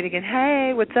communicating and,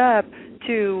 hey, what's up,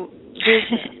 to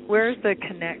business? Where's the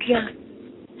connection?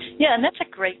 Yeah, and that's a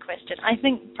great question. I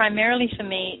think primarily for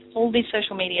me, all these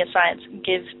social media sites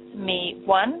give me,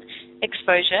 1,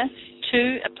 exposure,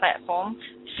 2, a platform,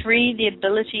 3, the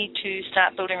ability to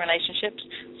start building relationships,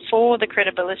 4, the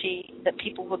credibility that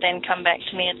people will then come back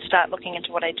to me and start looking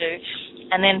into what I do,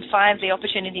 and then 5, the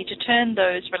opportunity to turn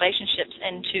those relationships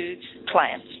into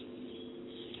clients.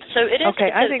 So it is. Okay,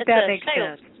 I think that makes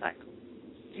sales sense. cycle.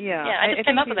 Yeah, I just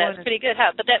came up with that. It's pretty good,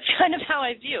 but that's kind of how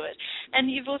I view it. And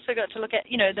you've also got to look at,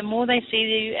 the more they see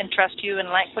you and trust you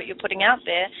and like what you're putting out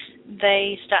there,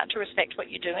 they start to respect what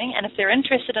you're doing. And if they're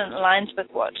interested and aligns with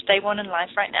what they want in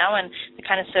life right now and the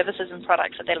kind of services and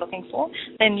products that they're looking for,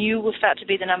 then you will start to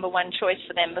be the number one choice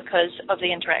for them because of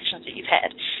the interactions that you've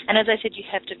had. And as I said, you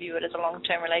have to view it as a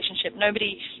long-term relationship.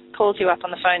 Nobody calls you up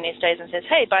on the phone these days and says,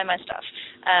 hey, buy my stuff,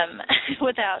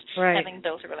 without having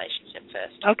built a relationship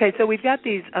first. Okay, so we've got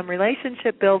these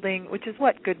relationship building, which is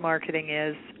what good marketing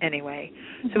is anyway.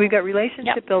 Mm-hmm. So we've got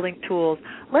relationship building tools.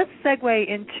 Let's segue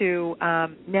into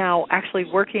now actually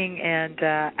working and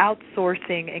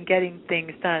outsourcing and getting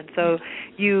things done. So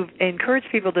you've encouraged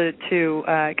people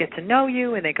to get to know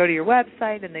you, and they go to your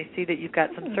website and they see that you've got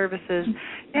some services.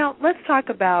 Now let's talk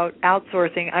about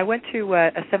outsourcing. I went to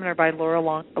a seminar by Laura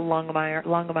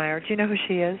Longemeyer. Do you know who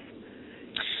she is?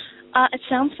 It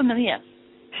sounds familiar.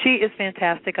 She is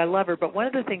fantastic. I love her. But one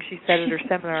of the things she said at her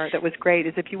seminar that was great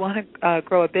is if you want to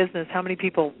grow a business, how many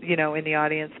people, in the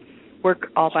audience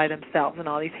work all by themselves? And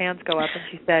all these hands go up. And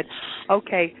she said,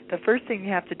 okay, the first thing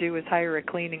you have to do is hire a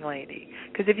cleaning lady.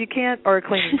 Because if you can't, or a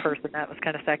cleaning person, that was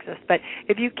kind of sexist. But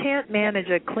if you can't manage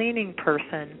a cleaning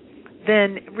person,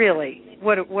 then really,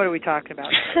 what are we talking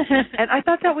about? And I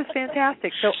thought that was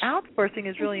fantastic. So outsourcing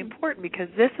is really important because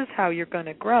this is how you're going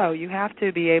to grow. You have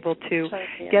to be able to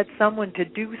get someone to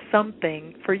do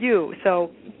something for you.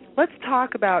 So let's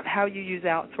talk about how you use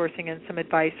outsourcing and some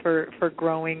advice for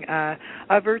growing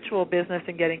a virtual business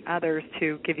and getting others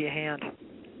to give you a hand.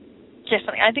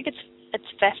 Definitely. I think it's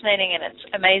fascinating and it's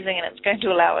amazing, and it's going to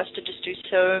allow us to just do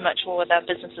so much more with our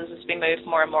businesses as we move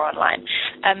more and more online.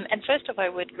 And first off, I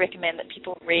would recommend that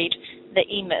people read The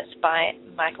E-Myth by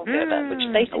Michael Gerber, which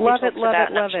basically talks about,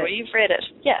 and I'm sure you've read it.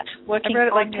 Yeah, working I've read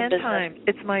it like on 10 business. times.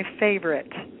 It's my favorite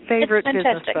It's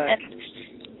business book.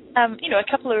 And,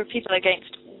 a couple of people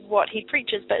against what he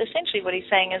preaches, but essentially what he's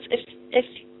saying is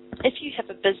if you have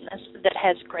a business that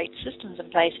has great systems in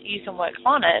place, you can work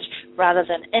on it rather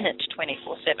than in it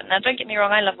 24/7. Now, don't get me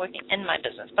wrong, I love working in my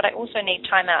business, but I also need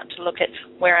time out to look at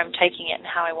where I'm taking it and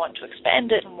how I want to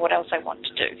expand it and what else I want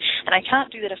to do. And I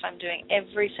can't do that if I'm doing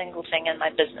every single thing in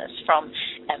my business, from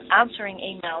answering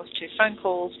emails to phone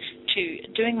calls to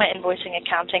doing my invoicing,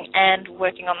 accounting, and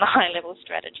working on the high-level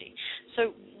strategy.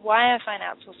 So why I find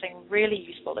outsourcing really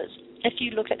useful is if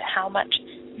you look at how much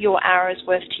your hour is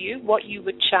worth to you, what you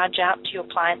would charge out to your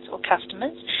clients or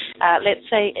customers. Let's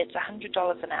say it's $100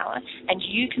 an hour, and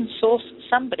you can source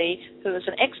somebody who is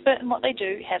an expert in what they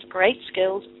do, have great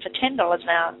skills for $10 an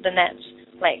hour, then that's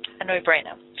like a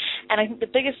no-brainer. And I think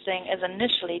the biggest thing is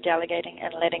initially delegating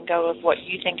and letting go of what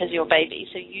you think is your baby.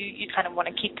 So you kind of want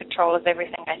to keep control of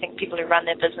everything. I think people who run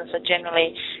their business are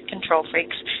generally control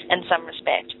freaks in some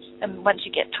respect. And once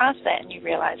you get past that and you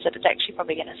realize that it's actually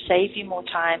probably going to save you more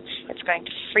time, it's going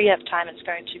to free up time, it's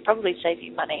going to probably save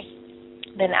you money,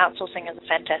 then outsourcing is a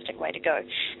fantastic way to go.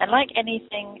 And like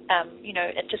anything,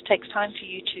 it just takes time for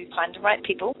you to find the right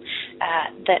people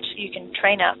that you can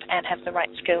train up and have the right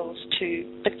skills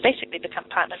to basically become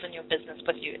partners in your business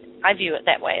with you. I view it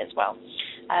that way as well.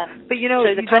 But you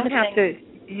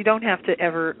don't have to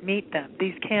ever meet them.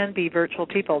 These can be virtual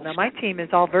people. Now, my team is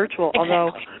all virtual,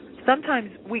 although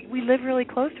sometimes we live really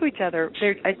close to each other.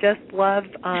 I just love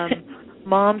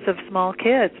moms of small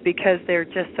kids because they're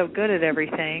just so good at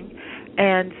everything.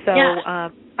 And so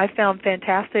I found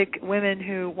fantastic women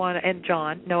who want to, and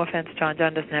John, no offense, John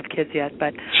doesn't have kids yet,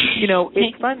 but,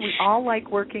 it's fun. We all like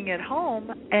working at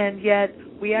home, and yet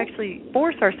we actually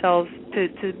force ourselves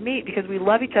to meet because we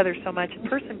love each other so much in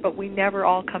person, but we never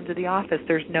all come to the office.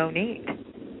 There's no need.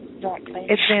 Exactly.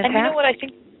 It's fantastic. And you know what, I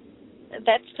think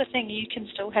that's the thing. You can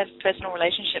still have personal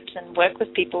relationships and work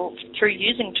with people through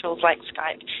using tools like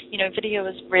Skype. Video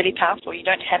is really powerful. You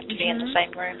don't have to be in the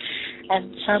same room.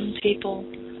 And some people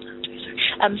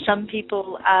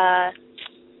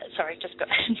just got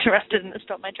interrupted and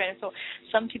stopped my train of thought.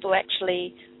 Some people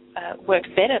actually work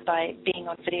better by being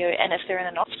on video, and if they're in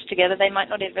an office together, they might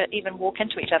not ever even walk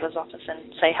into each other's office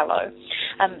and say hello.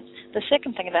 The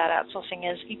second thing about outsourcing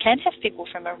is you can have people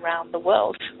from around the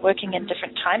world working in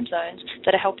different time zones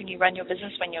that are helping you run your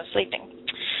business when you're sleeping.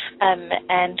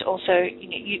 And also,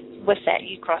 with that,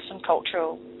 you cross some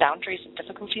cultural boundaries and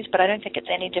difficulties, but I don't think it's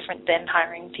any different than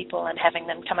hiring people and having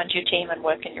them come onto your team and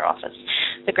work in your office.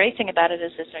 The great thing about it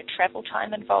is there's no travel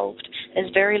time involved.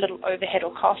 There's very little overhead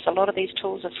or cost. A lot of these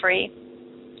tools are free.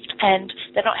 And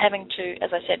they're not having to,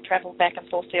 as I said, travel back and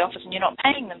forth to the office, and you're not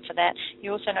paying them for that.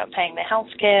 You're also not paying their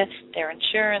health care, their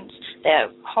insurance,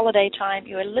 their holiday time.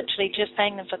 You are literally just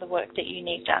paying them for the work that you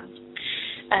need done.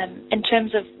 In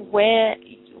terms of where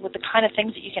with the kind of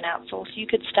things that you can outsource, you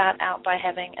could start out by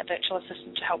having a virtual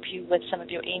assistant to help you with some of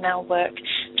your email work,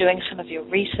 doing some of your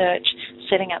research,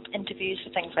 setting up interviews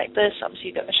for things like this. Obviously,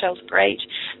 you've got Michelle's great.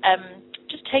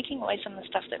 Just taking away some of the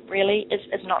stuff that really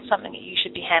is not something that you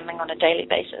should be handling on a daily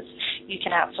basis. You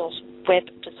can outsource web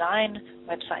design,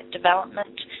 website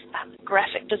development,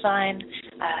 graphic design,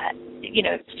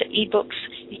 for ebooks.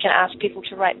 You can ask people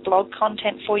to write blog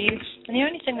content for you. And the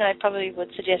only thing that I probably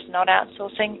would suggest not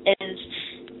outsourcing is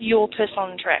your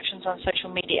personal interactions on social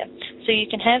media. So you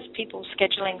can have people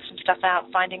scheduling some stuff out,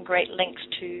 finding great links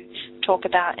to talk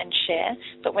about and share,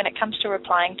 but when it comes to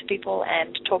replying to people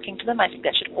and talking to them, I think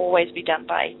that should always be done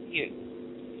by you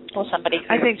or somebody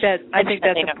who I think that's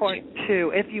important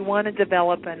too. If you want to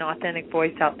develop an authentic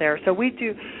voice out there, so we've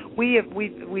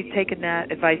taken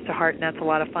that advice to heart, and that's a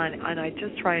lot of fun. And I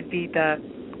just try and be the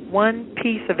one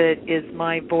piece of it is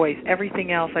my voice.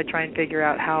 Everything else, I try and figure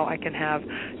out how I can have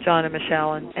John and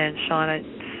Michelle and Shauna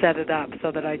set it up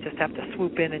so that I just have to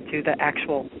swoop in and do the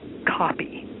actual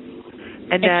copy.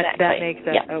 And that makes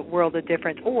a world of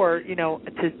difference. Or,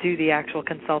 to do the actual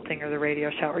consulting or the radio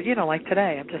show. Or, like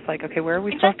today, I'm just like, okay, where are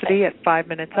we supposed to be at 5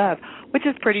 minutes of? Which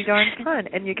is pretty darn fun.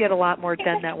 And you get a lot more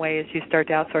done that way as you start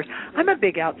to outsource. I'm a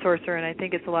big outsourcer, and I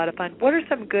think it's a lot of fun. What are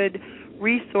some good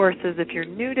resources if you're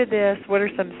new to this? What are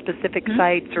some specific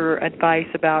sites or advice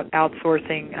about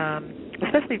outsourcing,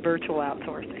 especially virtual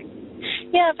outsourcing?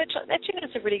 Yeah, actually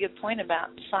that's a really good point about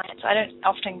sites. I don't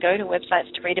often go to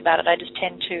websites to read about it. I just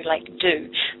tend to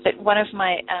do. But one of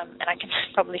my, and I can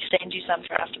probably send you some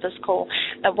for after this call,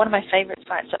 one of my favorite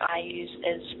sites that I use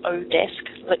is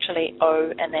Odesk, literally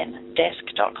O and then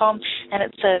desk.com, and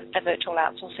it's a virtual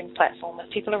outsourcing platform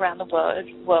with people around the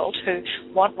world who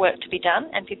want work to be done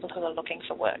and people who are looking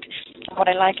for work. And what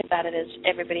I like about it is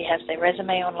everybody has their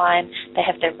resume online, they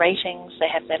have their ratings, they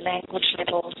have their language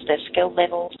levels, their skill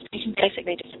levels. You can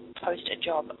basically just post a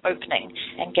job opening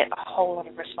and get a whole lot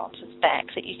of responses back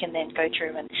that you can then go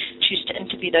through and choose to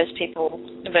interview those people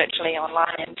virtually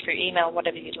online, through email,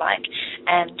 whatever you'd like,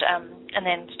 and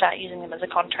then start using them as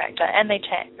a contractor. And they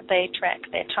track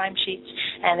their timesheets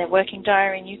and their working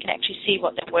diary, and you can actually see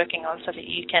what they're working on so that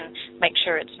you can make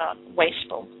sure it's not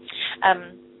wasteful.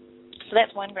 So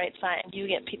that's one great site, and you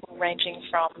get people ranging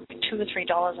from $2 or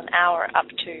 $3 an hour up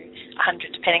to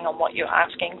 $100, depending on what you're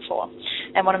asking for.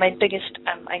 And one of my biggest,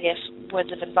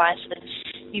 words of advice is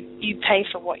you pay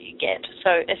for what you get.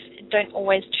 So don't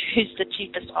always choose the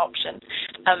cheapest option.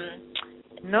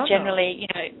 Generally,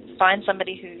 find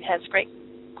somebody who has great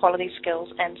quality skills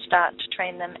and start to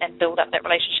train them and build up that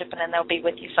relationship, and then they'll be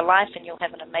with you for life, and you'll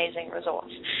have an amazing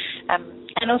resource.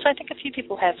 And also, I think a few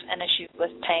people have an issue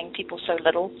with paying people so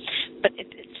little, but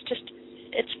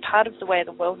it's part of the way of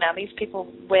the world now. These people,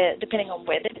 depending on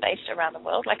where they're based around the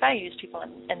world, like I use people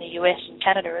in the US and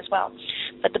Canada as well.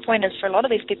 But the point is, for a lot of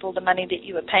these people, the money that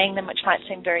you are paying them, which might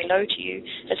seem very low to you,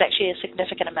 is actually a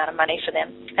significant amount of money for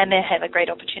them, and they have a great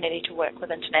opportunity to work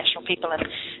with international people and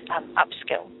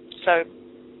upskill. So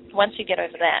once you get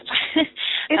over that,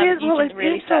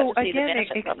 it's so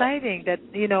exciting that,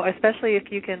 especially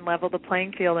if you can level the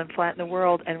playing field and flatten the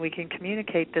world, and we can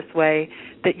communicate this way,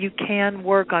 that you can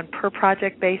work on per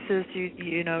project basis.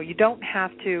 You don't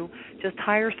have to just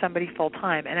hire somebody full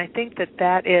time, and I think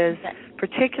that is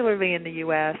particularly in the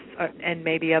U.S. and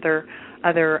maybe other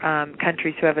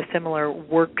countries who have a similar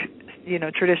work,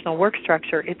 traditional work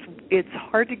structure. It's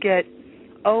hard to get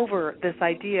over this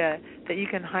idea that you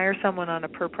can hire someone on a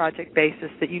per project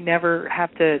basis, that you never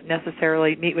have to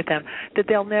necessarily meet with them, that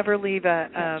they'll never leave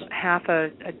half a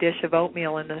dish of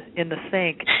oatmeal in the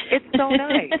sink. It's so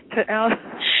nice to out.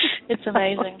 It's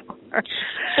amazing.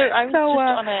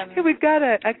 So we've got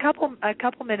a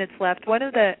couple minutes left. One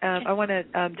of the I want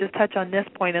to just touch on this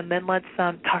point, and then let's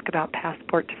talk about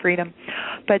Passport to Freedom.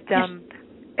 But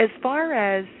as far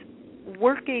as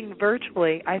working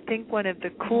virtually, I think one of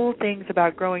the cool things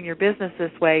about growing your business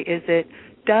this way is it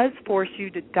does force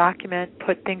you to document,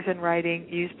 put things in writing,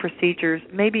 use procedures,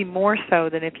 maybe more so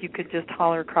than if you could just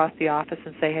holler across the office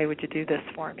and say, hey, would you do this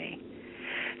for me?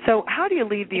 So how do you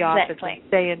leave the office and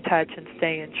stay in touch and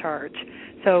stay in charge?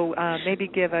 So maybe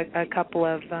give a couple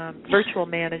of virtual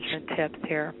management tips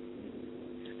here.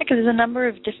 Because there's a number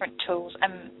of different tools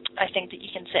I think that you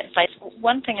can set in place.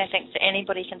 One thing I think for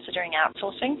anybody considering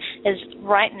outsourcing is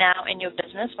right now in your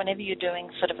business, whenever you're doing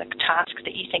sort of a task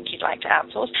that you think you'd like to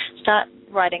outsource, start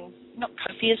writing not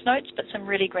copious notes, but some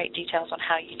really great details on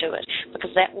how you do it,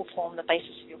 because that will form the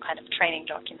basis of your kind of training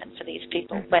document for these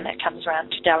people when it comes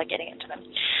around to delegating it to them.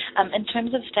 In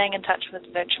terms of staying in touch with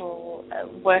virtual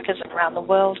workers around the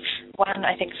world, one,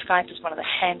 I think Skype is one of the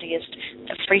handiest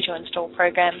free-to-install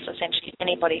programs. Essentially,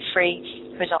 anybody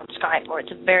free who's on Skype, or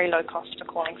it's a very low cost for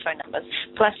calling phone numbers.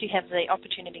 Plus, you have the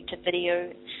opportunity to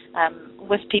video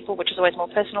with people, which is always more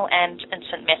personal, and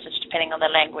instant message, depending on their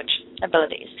language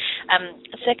abilities.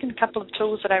 A second couple of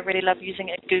tools that I really love using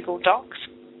are Google Docs.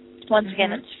 Once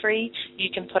again, it's free. You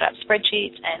can put up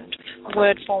spreadsheets and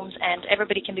Word forms, and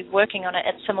everybody can be working on it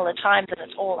at similar times, and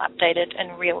it's all updated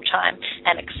in real time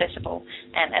and accessible.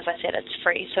 And as I said, it's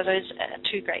free. So those are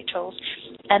two great tools.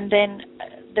 And then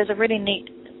there's a really neat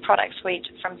product suite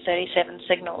from 37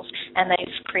 Signals, and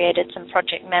they've created some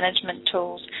project management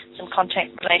tools, some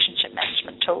content relationship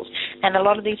management tools, and a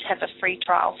lot of these have a free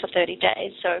trial for 30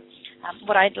 days. So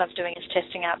what I'd love doing is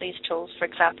testing out these tools, for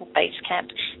example, Basecamp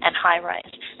and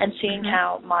Highrise, and seeing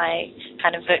how my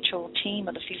kind of virtual team,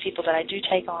 or the few people that I do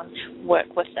take on,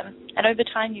 work with them. And over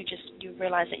time, you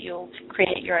realize that you'll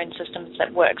create your own systems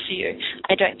that work for you.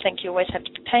 I don't think you always have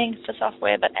to be paying for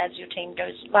software, but as your team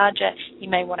goes larger, you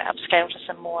may want to upscale to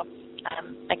some more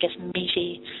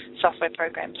meaty software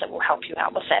programs that will help you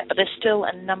out with that. But there's still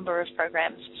a number of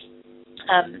programs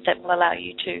that will allow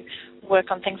you to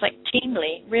work on things like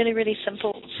Teamly, really, really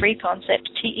simple, free concept,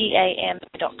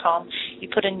 team.com. You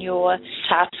put in your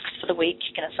tasks for the week,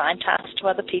 you can assign tasks to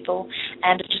other people,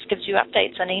 and it just gives you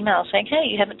updates on email saying, hey,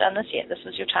 you haven't done this yet, this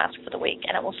was your task for the week,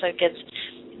 and it also gives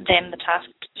them the task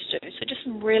to do. So just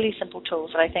some really simple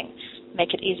tools that I think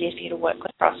make it easier for you to work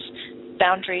across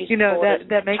boundaries. You know,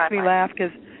 that makes me laugh,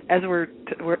 because as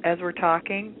we're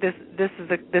talking, this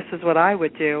is what I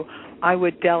would do. I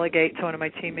would delegate to one of my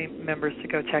team members to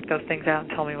go check those things out and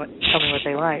tell me what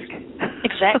they like.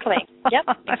 Exactly.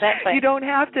 Yep. Exactly. You don't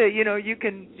have to. You know, you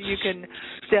can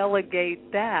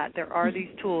delegate that. There are these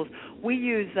tools. We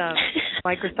use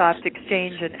Microsoft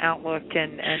Exchange and Outlook,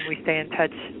 and we stay in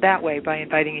touch that way by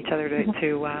inviting each other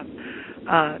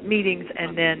to meetings,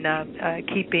 and then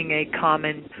keeping a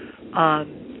common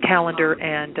calendar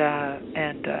and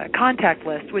contact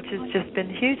list, which has just been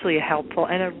hugely helpful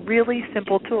and a really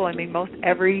simple tool. I mean,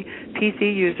 every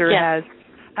PC user has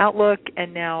Outlook,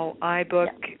 and now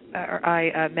Mac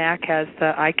has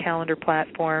the iCalendar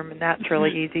platform, and that's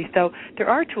really easy. So there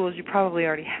are tools you probably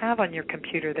already have on your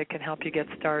computer that can help you get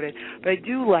started. But I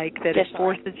do like that it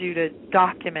forces you to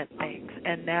document things,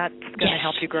 and that's going to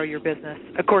help you grow your business,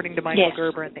 according to Michael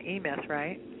Gerber in the E-Myth,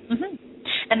 right? Mm-hmm.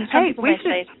 And some people may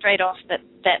say straight off that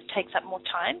takes up more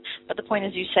time, but the point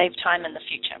is you save time in the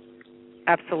future.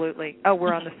 Absolutely. Oh,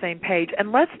 we're on the same page.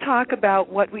 And let's talk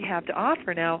about what we have to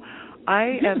offer now.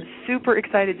 I am super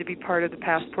excited to be part of the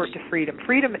Passport to Freedom.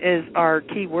 Freedom is our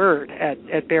key word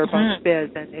at Bare Bones Biz,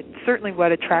 and it's certainly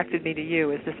what attracted me to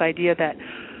you, is this idea that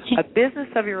a business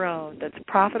of your own that's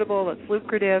profitable, that's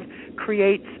lucrative,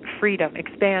 creates freedom,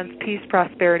 expands peace,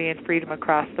 prosperity, and freedom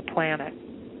across the planet.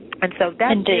 And so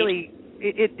that's really...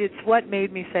 It's what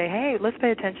made me say, hey, let's pay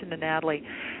attention to Natalie.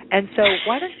 And so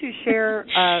why don't you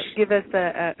give us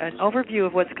an overview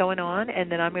of what's going on,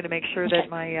 and then I'm going to make sure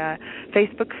that my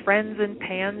Facebook friends and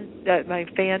my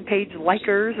fan page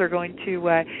likers are going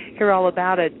to hear all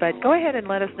about it. But go ahead and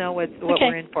let us know what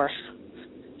we're in for.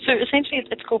 So essentially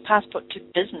it's called Passport to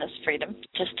Business Freedom,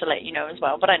 just to let you know as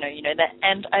well, but I know you know that.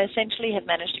 And I essentially have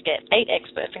managed to get 8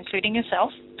 experts, including yourself,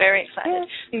 very excited,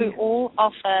 who all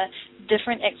offer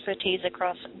different expertise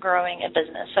across growing a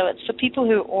business. So it's for people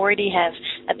who already have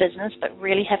a business but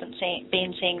really haven't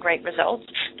been seeing great results.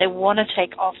 They want to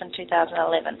take off in 2011.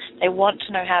 They want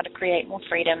to know how to create more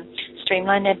freedom,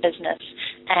 streamline their business,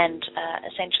 and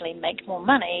essentially make more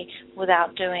money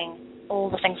without doing all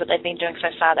the things that they've been doing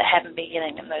so far that haven't been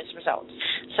getting them those results.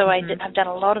 So I've done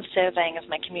a lot of surveying of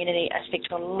my community. I speak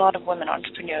to a lot of women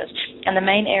entrepreneurs, and the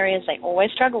main areas they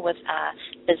always struggle with are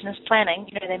business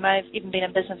planning. You know, they might have even been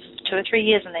in business for 2 or 3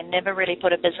 years and they never really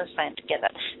put a business plan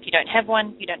together. If you don't have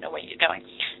one, you don't know where you're going.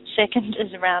 Second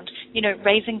is around,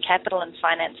 raising capital and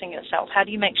financing yourself. How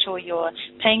do you make sure you're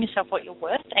paying yourself what you're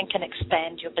worth and can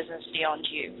expand your business beyond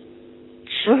you?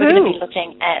 We're going to be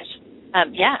looking at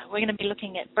we're going to be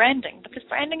looking at branding, because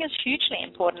branding is hugely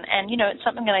important, and, it's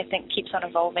something that I think keeps on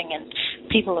evolving and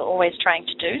people are always trying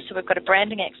to do. So we've got a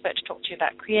branding expert to talk to you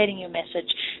about creating your message,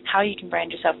 how you can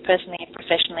brand yourself personally and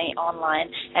professionally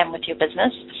online and with your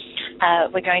business.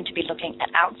 We're going to be looking at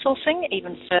outsourcing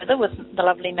even further with the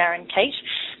lovely Maren Kate,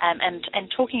 and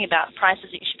talking about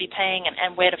prices that you should be paying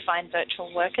and where to find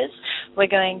virtual workers. We're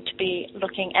going to be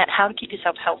looking at how to keep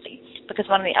yourself healthy,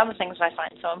 because one of the other things I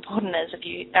find so important is if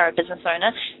you are a business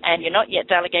owner and you're not yet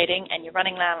delegating and you're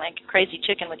running around like a crazy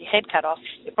chicken with your head cut off,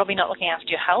 you're probably not looking after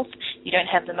your health. you don't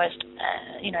have the most,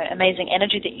 amazing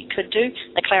energy that you could do,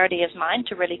 the clarity of mind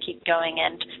to really keep going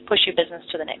and push your business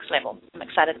to the next level. I'm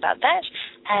excited about that.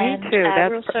 And, me too.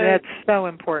 That's so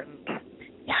important.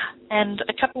 Yeah, and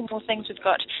a couple more things we've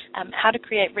got, how to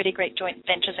create really great joint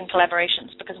ventures and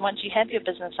collaborations, because once you have your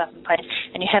business up in place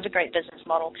and you have a great business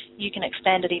model, you can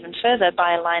expand it even further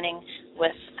by aligning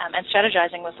with and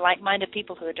strategizing with like-minded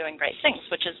people who are doing great things,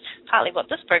 which is partly what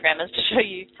this program is, to show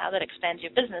you how that expands your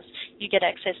business. You get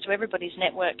access to everybody's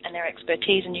network and their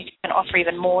expertise, and you can offer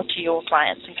even more to your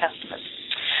clients and customers.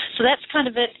 So that's kind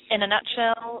of it in a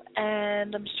nutshell,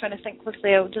 and I'm just trying to think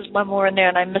quickly. There's one more in there,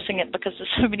 and I'm missing it because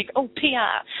there's so many. Oh,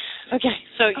 PR. Okay,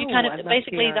 so you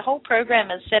basically, the whole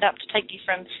program is set up to take you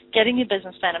from getting your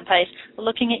business plan in place,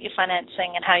 looking at your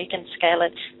financing and how you can scale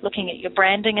it, looking at your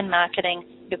branding and marketing,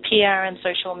 your PR and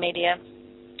social media,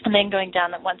 and then going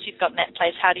down that once you've got that in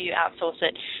place, how do you outsource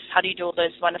it? How do you do all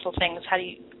those wonderful things? How do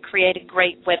you create a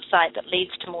great website that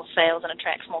leads to more sales and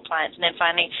attracts more clients? And then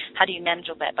finally, how do you manage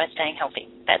all that by staying healthy?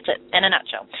 That's it in a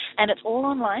nutshell. And it's all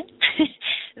online.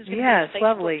 Yes,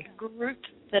 lovely. Group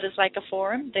that is like a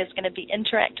forum. There's going to be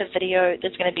interactive video,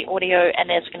 there's going to be audio, and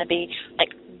there's going to be like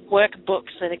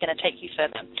workbooks that are going to take you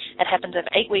further. It happens over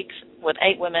 8 weeks with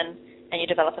 8 women, and you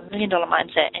develop $1 million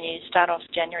mindset, and you start off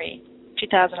January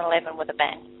 2011 with a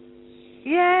bang.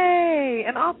 Yay!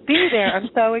 And I'll be there. I'm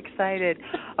so excited.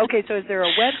 Okay, so is there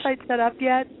a website set up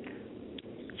yet?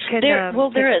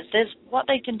 There is. There's what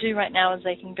they can do right now is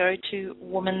they can go to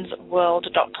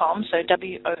womansworld.com, so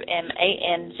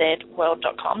WOMANZ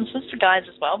world.com. So this is for guys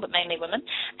as well, but mainly women.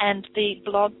 And the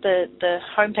blog, the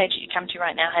homepage that you come to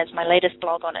right now has my latest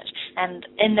blog on it. And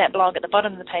in that blog, at the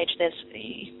bottom of the page,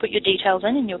 you put your details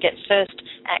in, and you'll get first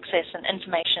access and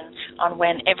information on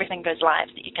when everything goes live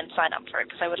that you can sign up for it.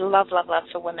 Because I would love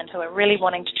for women who are really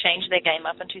wanting to change their game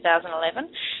up in 2011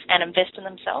 and invest in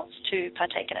themselves to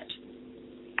partake in it.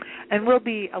 And we'll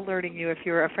be alerting you if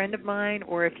you're a friend of mine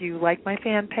or if you like my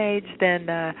fan page, then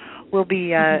we'll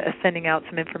be sending out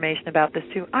some information about this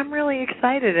too. I'm really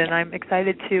excited, and I'm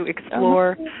excited to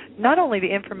explore not only the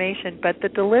information but the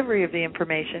delivery of the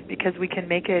information, because we can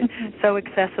make it so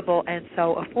accessible and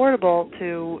so affordable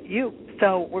to you.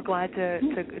 So we're glad to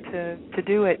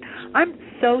do it. I'm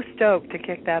so stoked to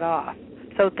kick that off.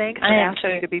 So thanks for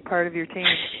asking me to be part of your team.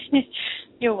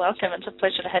 You're welcome. It's a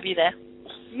pleasure to have you there.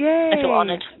 Yay! I feel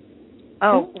honored.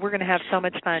 Oh, we're going to have so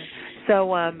much fun.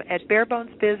 So at Bare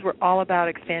Bones Biz, we're all about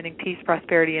expanding peace,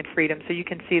 prosperity, and freedom. So you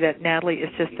can see that Natalie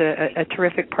is just a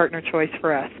terrific partner choice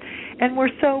for us. And we're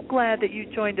so glad that you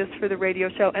joined us for the radio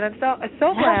show. And I'm so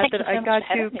glad that I got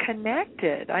you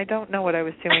connected. I don't know what I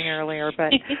was doing earlier,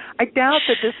 but I doubt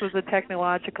that this was a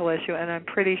technological issue, and I'm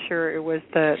pretty sure it was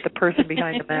the person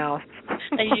behind the mouse.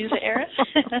 A user error?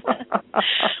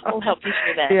 We'll help you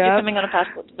through that. Yeah. You're coming on a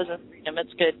passport to business freedom.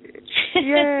 It's good.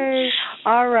 Yay.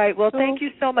 All right. Well, thank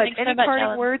you so much. Thanks Any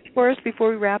parting words for us before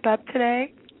we wrap up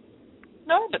today?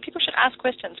 No, but people should ask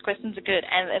questions. Questions are good.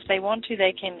 And if they want to,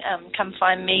 they can come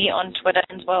find me on Twitter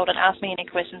as well and ask me any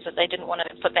questions that they didn't want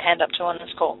to put their hand up to on this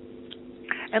call.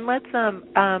 And let's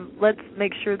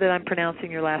make sure that I'm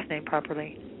pronouncing your last name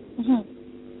properly. Mm-hmm.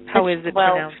 How is it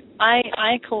pronounced?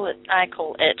 I call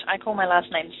my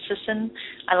last name Sisson.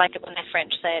 I like it when the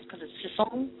French say it because it's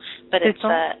Sisson, but it's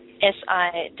Sisson,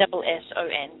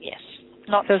 yes.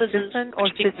 Not so scissors, Sisson or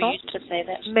people Sisson? used to say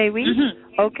that. May we?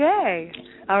 Mm-hmm. Okay.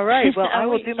 All right. Well, I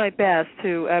will do my best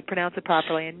to pronounce it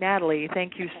properly. And Natalie,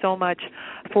 thank you so much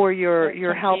for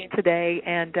your help today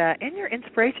and your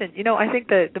inspiration. You know, I think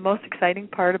the most exciting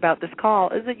part about this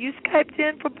call is that you Skyped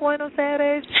in from Buenos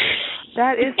Aires.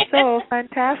 That is so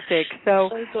fantastic. So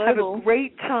have a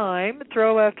great time.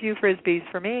 Throw a few Frisbees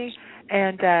for me.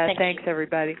 And thanks,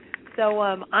 everybody. So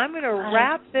I'm going to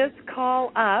wrap this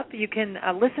call up. You can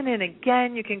listen in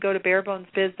again. You can go to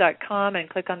barebonesbiz.com and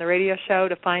click on the radio show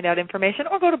to find out information,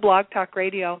 or go to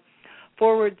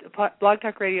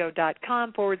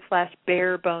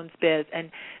blogtalkradio.com/barebonesbiz.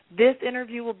 And this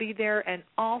interview will be there, and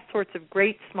all sorts of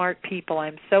great, smart people.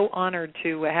 I'm so honored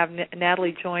to have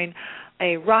Natalie join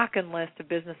a rockin' list of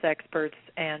business experts.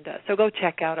 And so go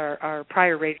check out our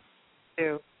prior radio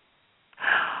too.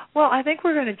 Well, I think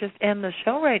we're going to just end the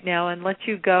show right now and let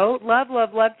you go. Love,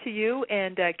 love, love to you,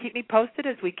 and keep me posted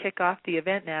as we kick off the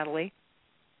event, Natalie.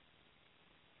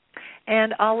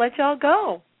 And I'll let y'all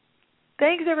go.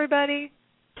 Thanks, everybody.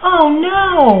 Oh,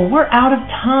 no, we're out of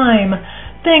time.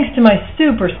 Thanks to my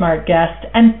super smart guest,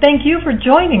 and thank you for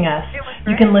joining us.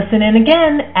 You can listen in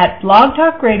again at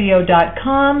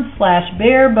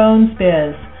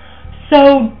blogtalkradio.com/barebonesbiz.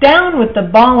 So down with the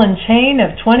ball and chain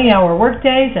of 20-hour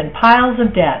workdays and piles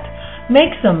of debt.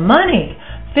 Make some money.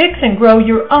 Fix and grow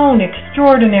your own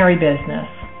extraordinary business.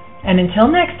 And until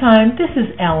next time, this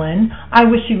is Ellen. I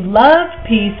wish you love,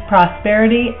 peace,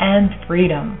 prosperity, and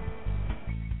freedom.